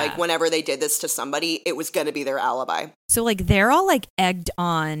beginning. Yeah. Whenever they did this to somebody, it was going to be their alibi. So they're all egged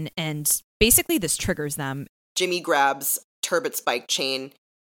on, and basically this triggers them. Jimmy grabs Turbot's bike chain,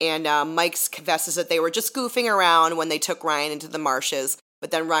 and Mike confesses that they were just goofing around when they took Ryan into the marshes,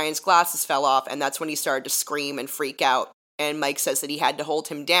 but then Ryan's glasses fell off, and that's when he started to scream and freak out. And Mike says that he had to hold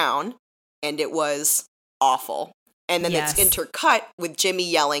him down, and it was awful. And then it's intercut with Jimmy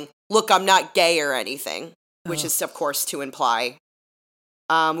yelling, look, I'm not gay or anything, which is, of course, to imply.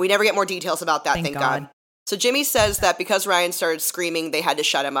 We never get more details about that, thank God. So Jimmy says that because Ryan started screaming, they had to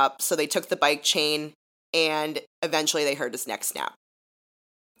shut him up, so they took the bike chain, and eventually they heard his neck snap.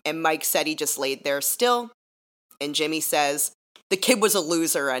 And Mike said he just laid there still, and Jimmy says, the kid was a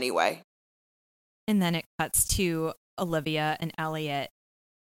loser anyway. And then it cuts to Olivia and Elliot.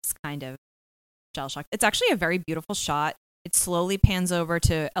 It's kind of shell-shocked. It's actually a very beautiful shot. It slowly pans over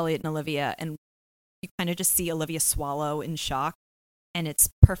to Elliot and Olivia, and you kind of just see Olivia swallow in shock, and it's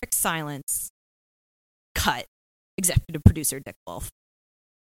perfect silence. Cut. Executive producer Dick Wolf.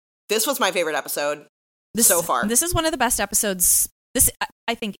 This was my favorite episode so far. This is one of the best episodes. This,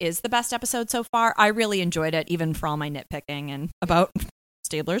 I think, is the best episode so far. I really enjoyed it, even for all my nitpicking and about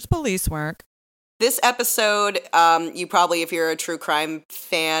Stabler's police work. This episode, you probably, if you're a true crime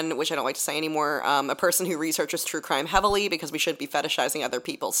fan, which I don't like to say anymore, a person who researches true crime heavily, because we shouldn't be fetishizing other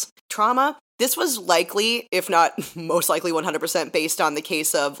people's trauma, this was likely, if not most likely 100% based on the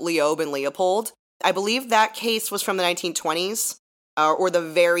case of Leob and Leopold. I believe that case was from the 1920s, or the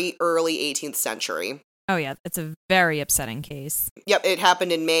very early 18th century. Oh, yeah. It's a very upsetting case. Yep, it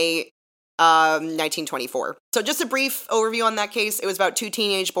happened in May 1924. So just a brief overview on that case. It was about two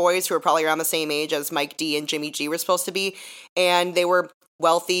teenage boys who were probably around the same age as Mike D and Jimmy G were supposed to be, and they were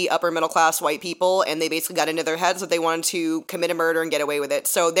wealthy, upper middle class white people, and they basically got into their heads that they wanted to commit a murder and get away with it.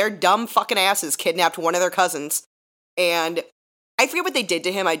 So their dumb fucking asses kidnapped one of their cousins, and I forget what they did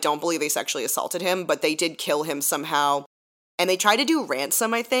to him. I don't believe they sexually assaulted him, but they did kill him somehow, and they tried to do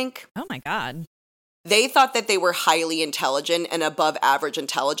ransom, I think. Oh my God. They thought that they were highly intelligent and above average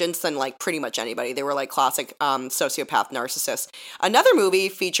intelligence than like pretty much anybody. They were like classic sociopath narcissists. Another movie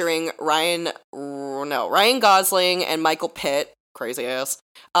featuring Ryan Gosling and Michael Pitt, crazy ass,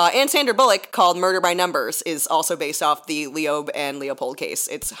 and Sandra Bullock, called Murder by Numbers, is also based off the Leob and Leopold case.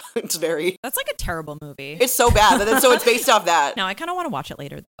 It's very... That's like a terrible movie. It's so bad, but then, so it's based off that. No, I kind of want to watch it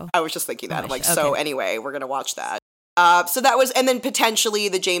later, though. I was just thinking that. Okay. So anyway, we're going to watch that. So that was... And then potentially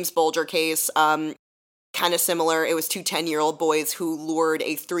the James Bulger case, kind of similar. It was two 10-year-old boys who lured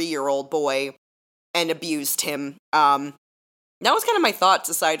a 3-year-old boy and abused him. That was kind of my thoughts,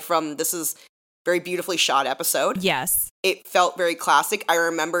 aside from this is very beautifully shot episode. Yes. It felt very classic. I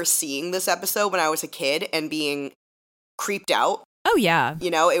remember seeing this episode when I was a kid and being creeped out. Oh, yeah. You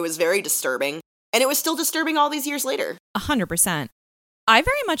know, it was very disturbing. And it was still disturbing all these years later. 100%. I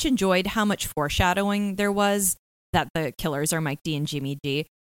very much enjoyed how much foreshadowing there was that the killers are Mike D and Jimmy G.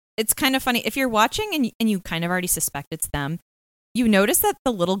 It's kind of funny. If you're watching and you kind of already suspect it's them, you notice that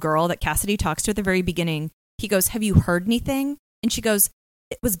the little girl that Cassidy talks to at the very beginning, he goes, "Have you heard anything?" And she goes,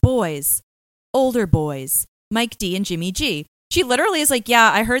 "It was boys, older boys, Mike D and Jimmy G." She literally is like, "Yeah,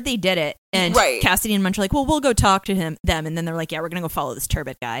 I heard they did it." And right. Cassidy and Munch are like, "Well, we'll go talk to them." And then they're like, "Yeah, we're going to go follow this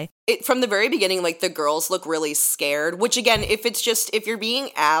turbot guy." From the very beginning, like, the girls look really scared, which again, if you're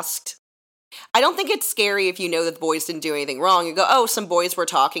being asked, I don't think it's scary if you know that the boys didn't do anything wrong. You go, "Oh, some boys were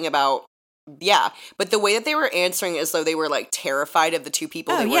talking about," yeah. But the way that they were answering as though they were like terrified of the two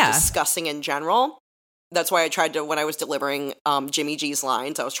people they were discussing in general. That's why I tried to, when I was delivering Jimmy G's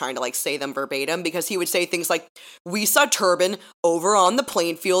lines, I was trying to like say them verbatim, because he would say things like, "We saw Turbin over on the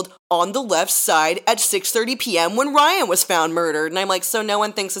playing field on the left side at 6:30 p.m. when Ryan was found murdered." And I'm like, so no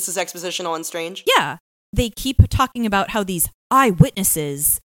one thinks this is expositional and strange? Yeah. They keep talking about how these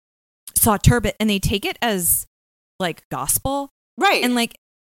eyewitnesses saw Turbot, and they take it as like gospel. Right. And like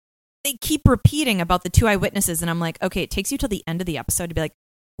they keep repeating about the two eyewitnesses, and I'm like, okay, it takes you till the end of the episode to be like,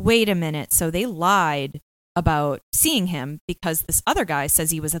 wait a minute, so they lied about seeing him because this other guy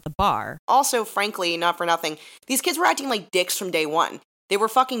says he was at the bar. Also, frankly, not for nothing, these kids were acting like dicks from day one. They were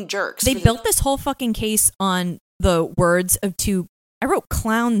fucking jerks. They built this whole fucking case on the words of two, I wrote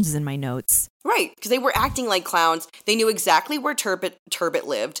clowns in my notes. Right, because they were acting like clowns. They knew exactly where Turbot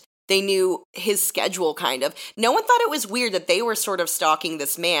lived. They knew his schedule, kind of. No one thought it was weird that they were sort of stalking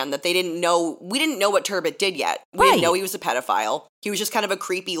this man, that they didn't know. We didn't know what Turbot did yet. We didn't know he was a pedophile. He was just kind of a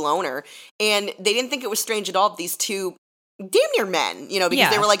creepy loner. And they didn't think it was strange at all that these two damn near men, you know,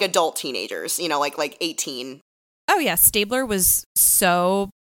 because they were like adult teenagers, you know, like 18. Oh, yeah. Stabler was so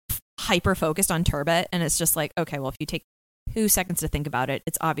hyper-focused on Turbot, and it's just like, okay, well, if you take 2 seconds to think about it,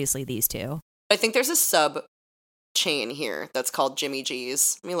 it's obviously these two. I think there's a sub chain here that's called Jimmy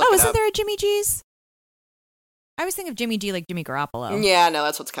G's. Let me look it up. Isn't there a Jimmy G's? I always think of Jimmy G like Jimmy Garoppolo. Yeah, no,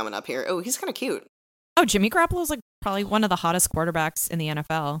 that's what's coming up here. Oh, he's kind of cute. Oh, Jimmy Garoppolo's like probably one of the hottest quarterbacks in the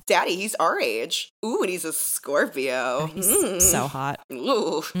NFL. Daddy, he's our age. Ooh, and he's a Scorpio. Oh, he's so hot.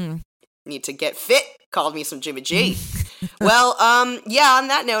 Ooh. Need to get fit. Called me some Jimmy G. Well, yeah, on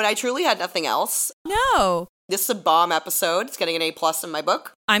that note, I truly had nothing else. No. This is a bomb episode. It's getting an A+ in my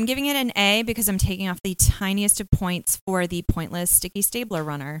book. I'm giving it an A because I'm taking off the tiniest of points for the pointless Sticky Stabler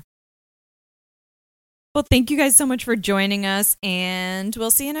runner. Well, thank you guys so much for joining us, and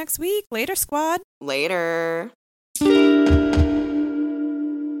we'll see you next week. Later, squad. Later.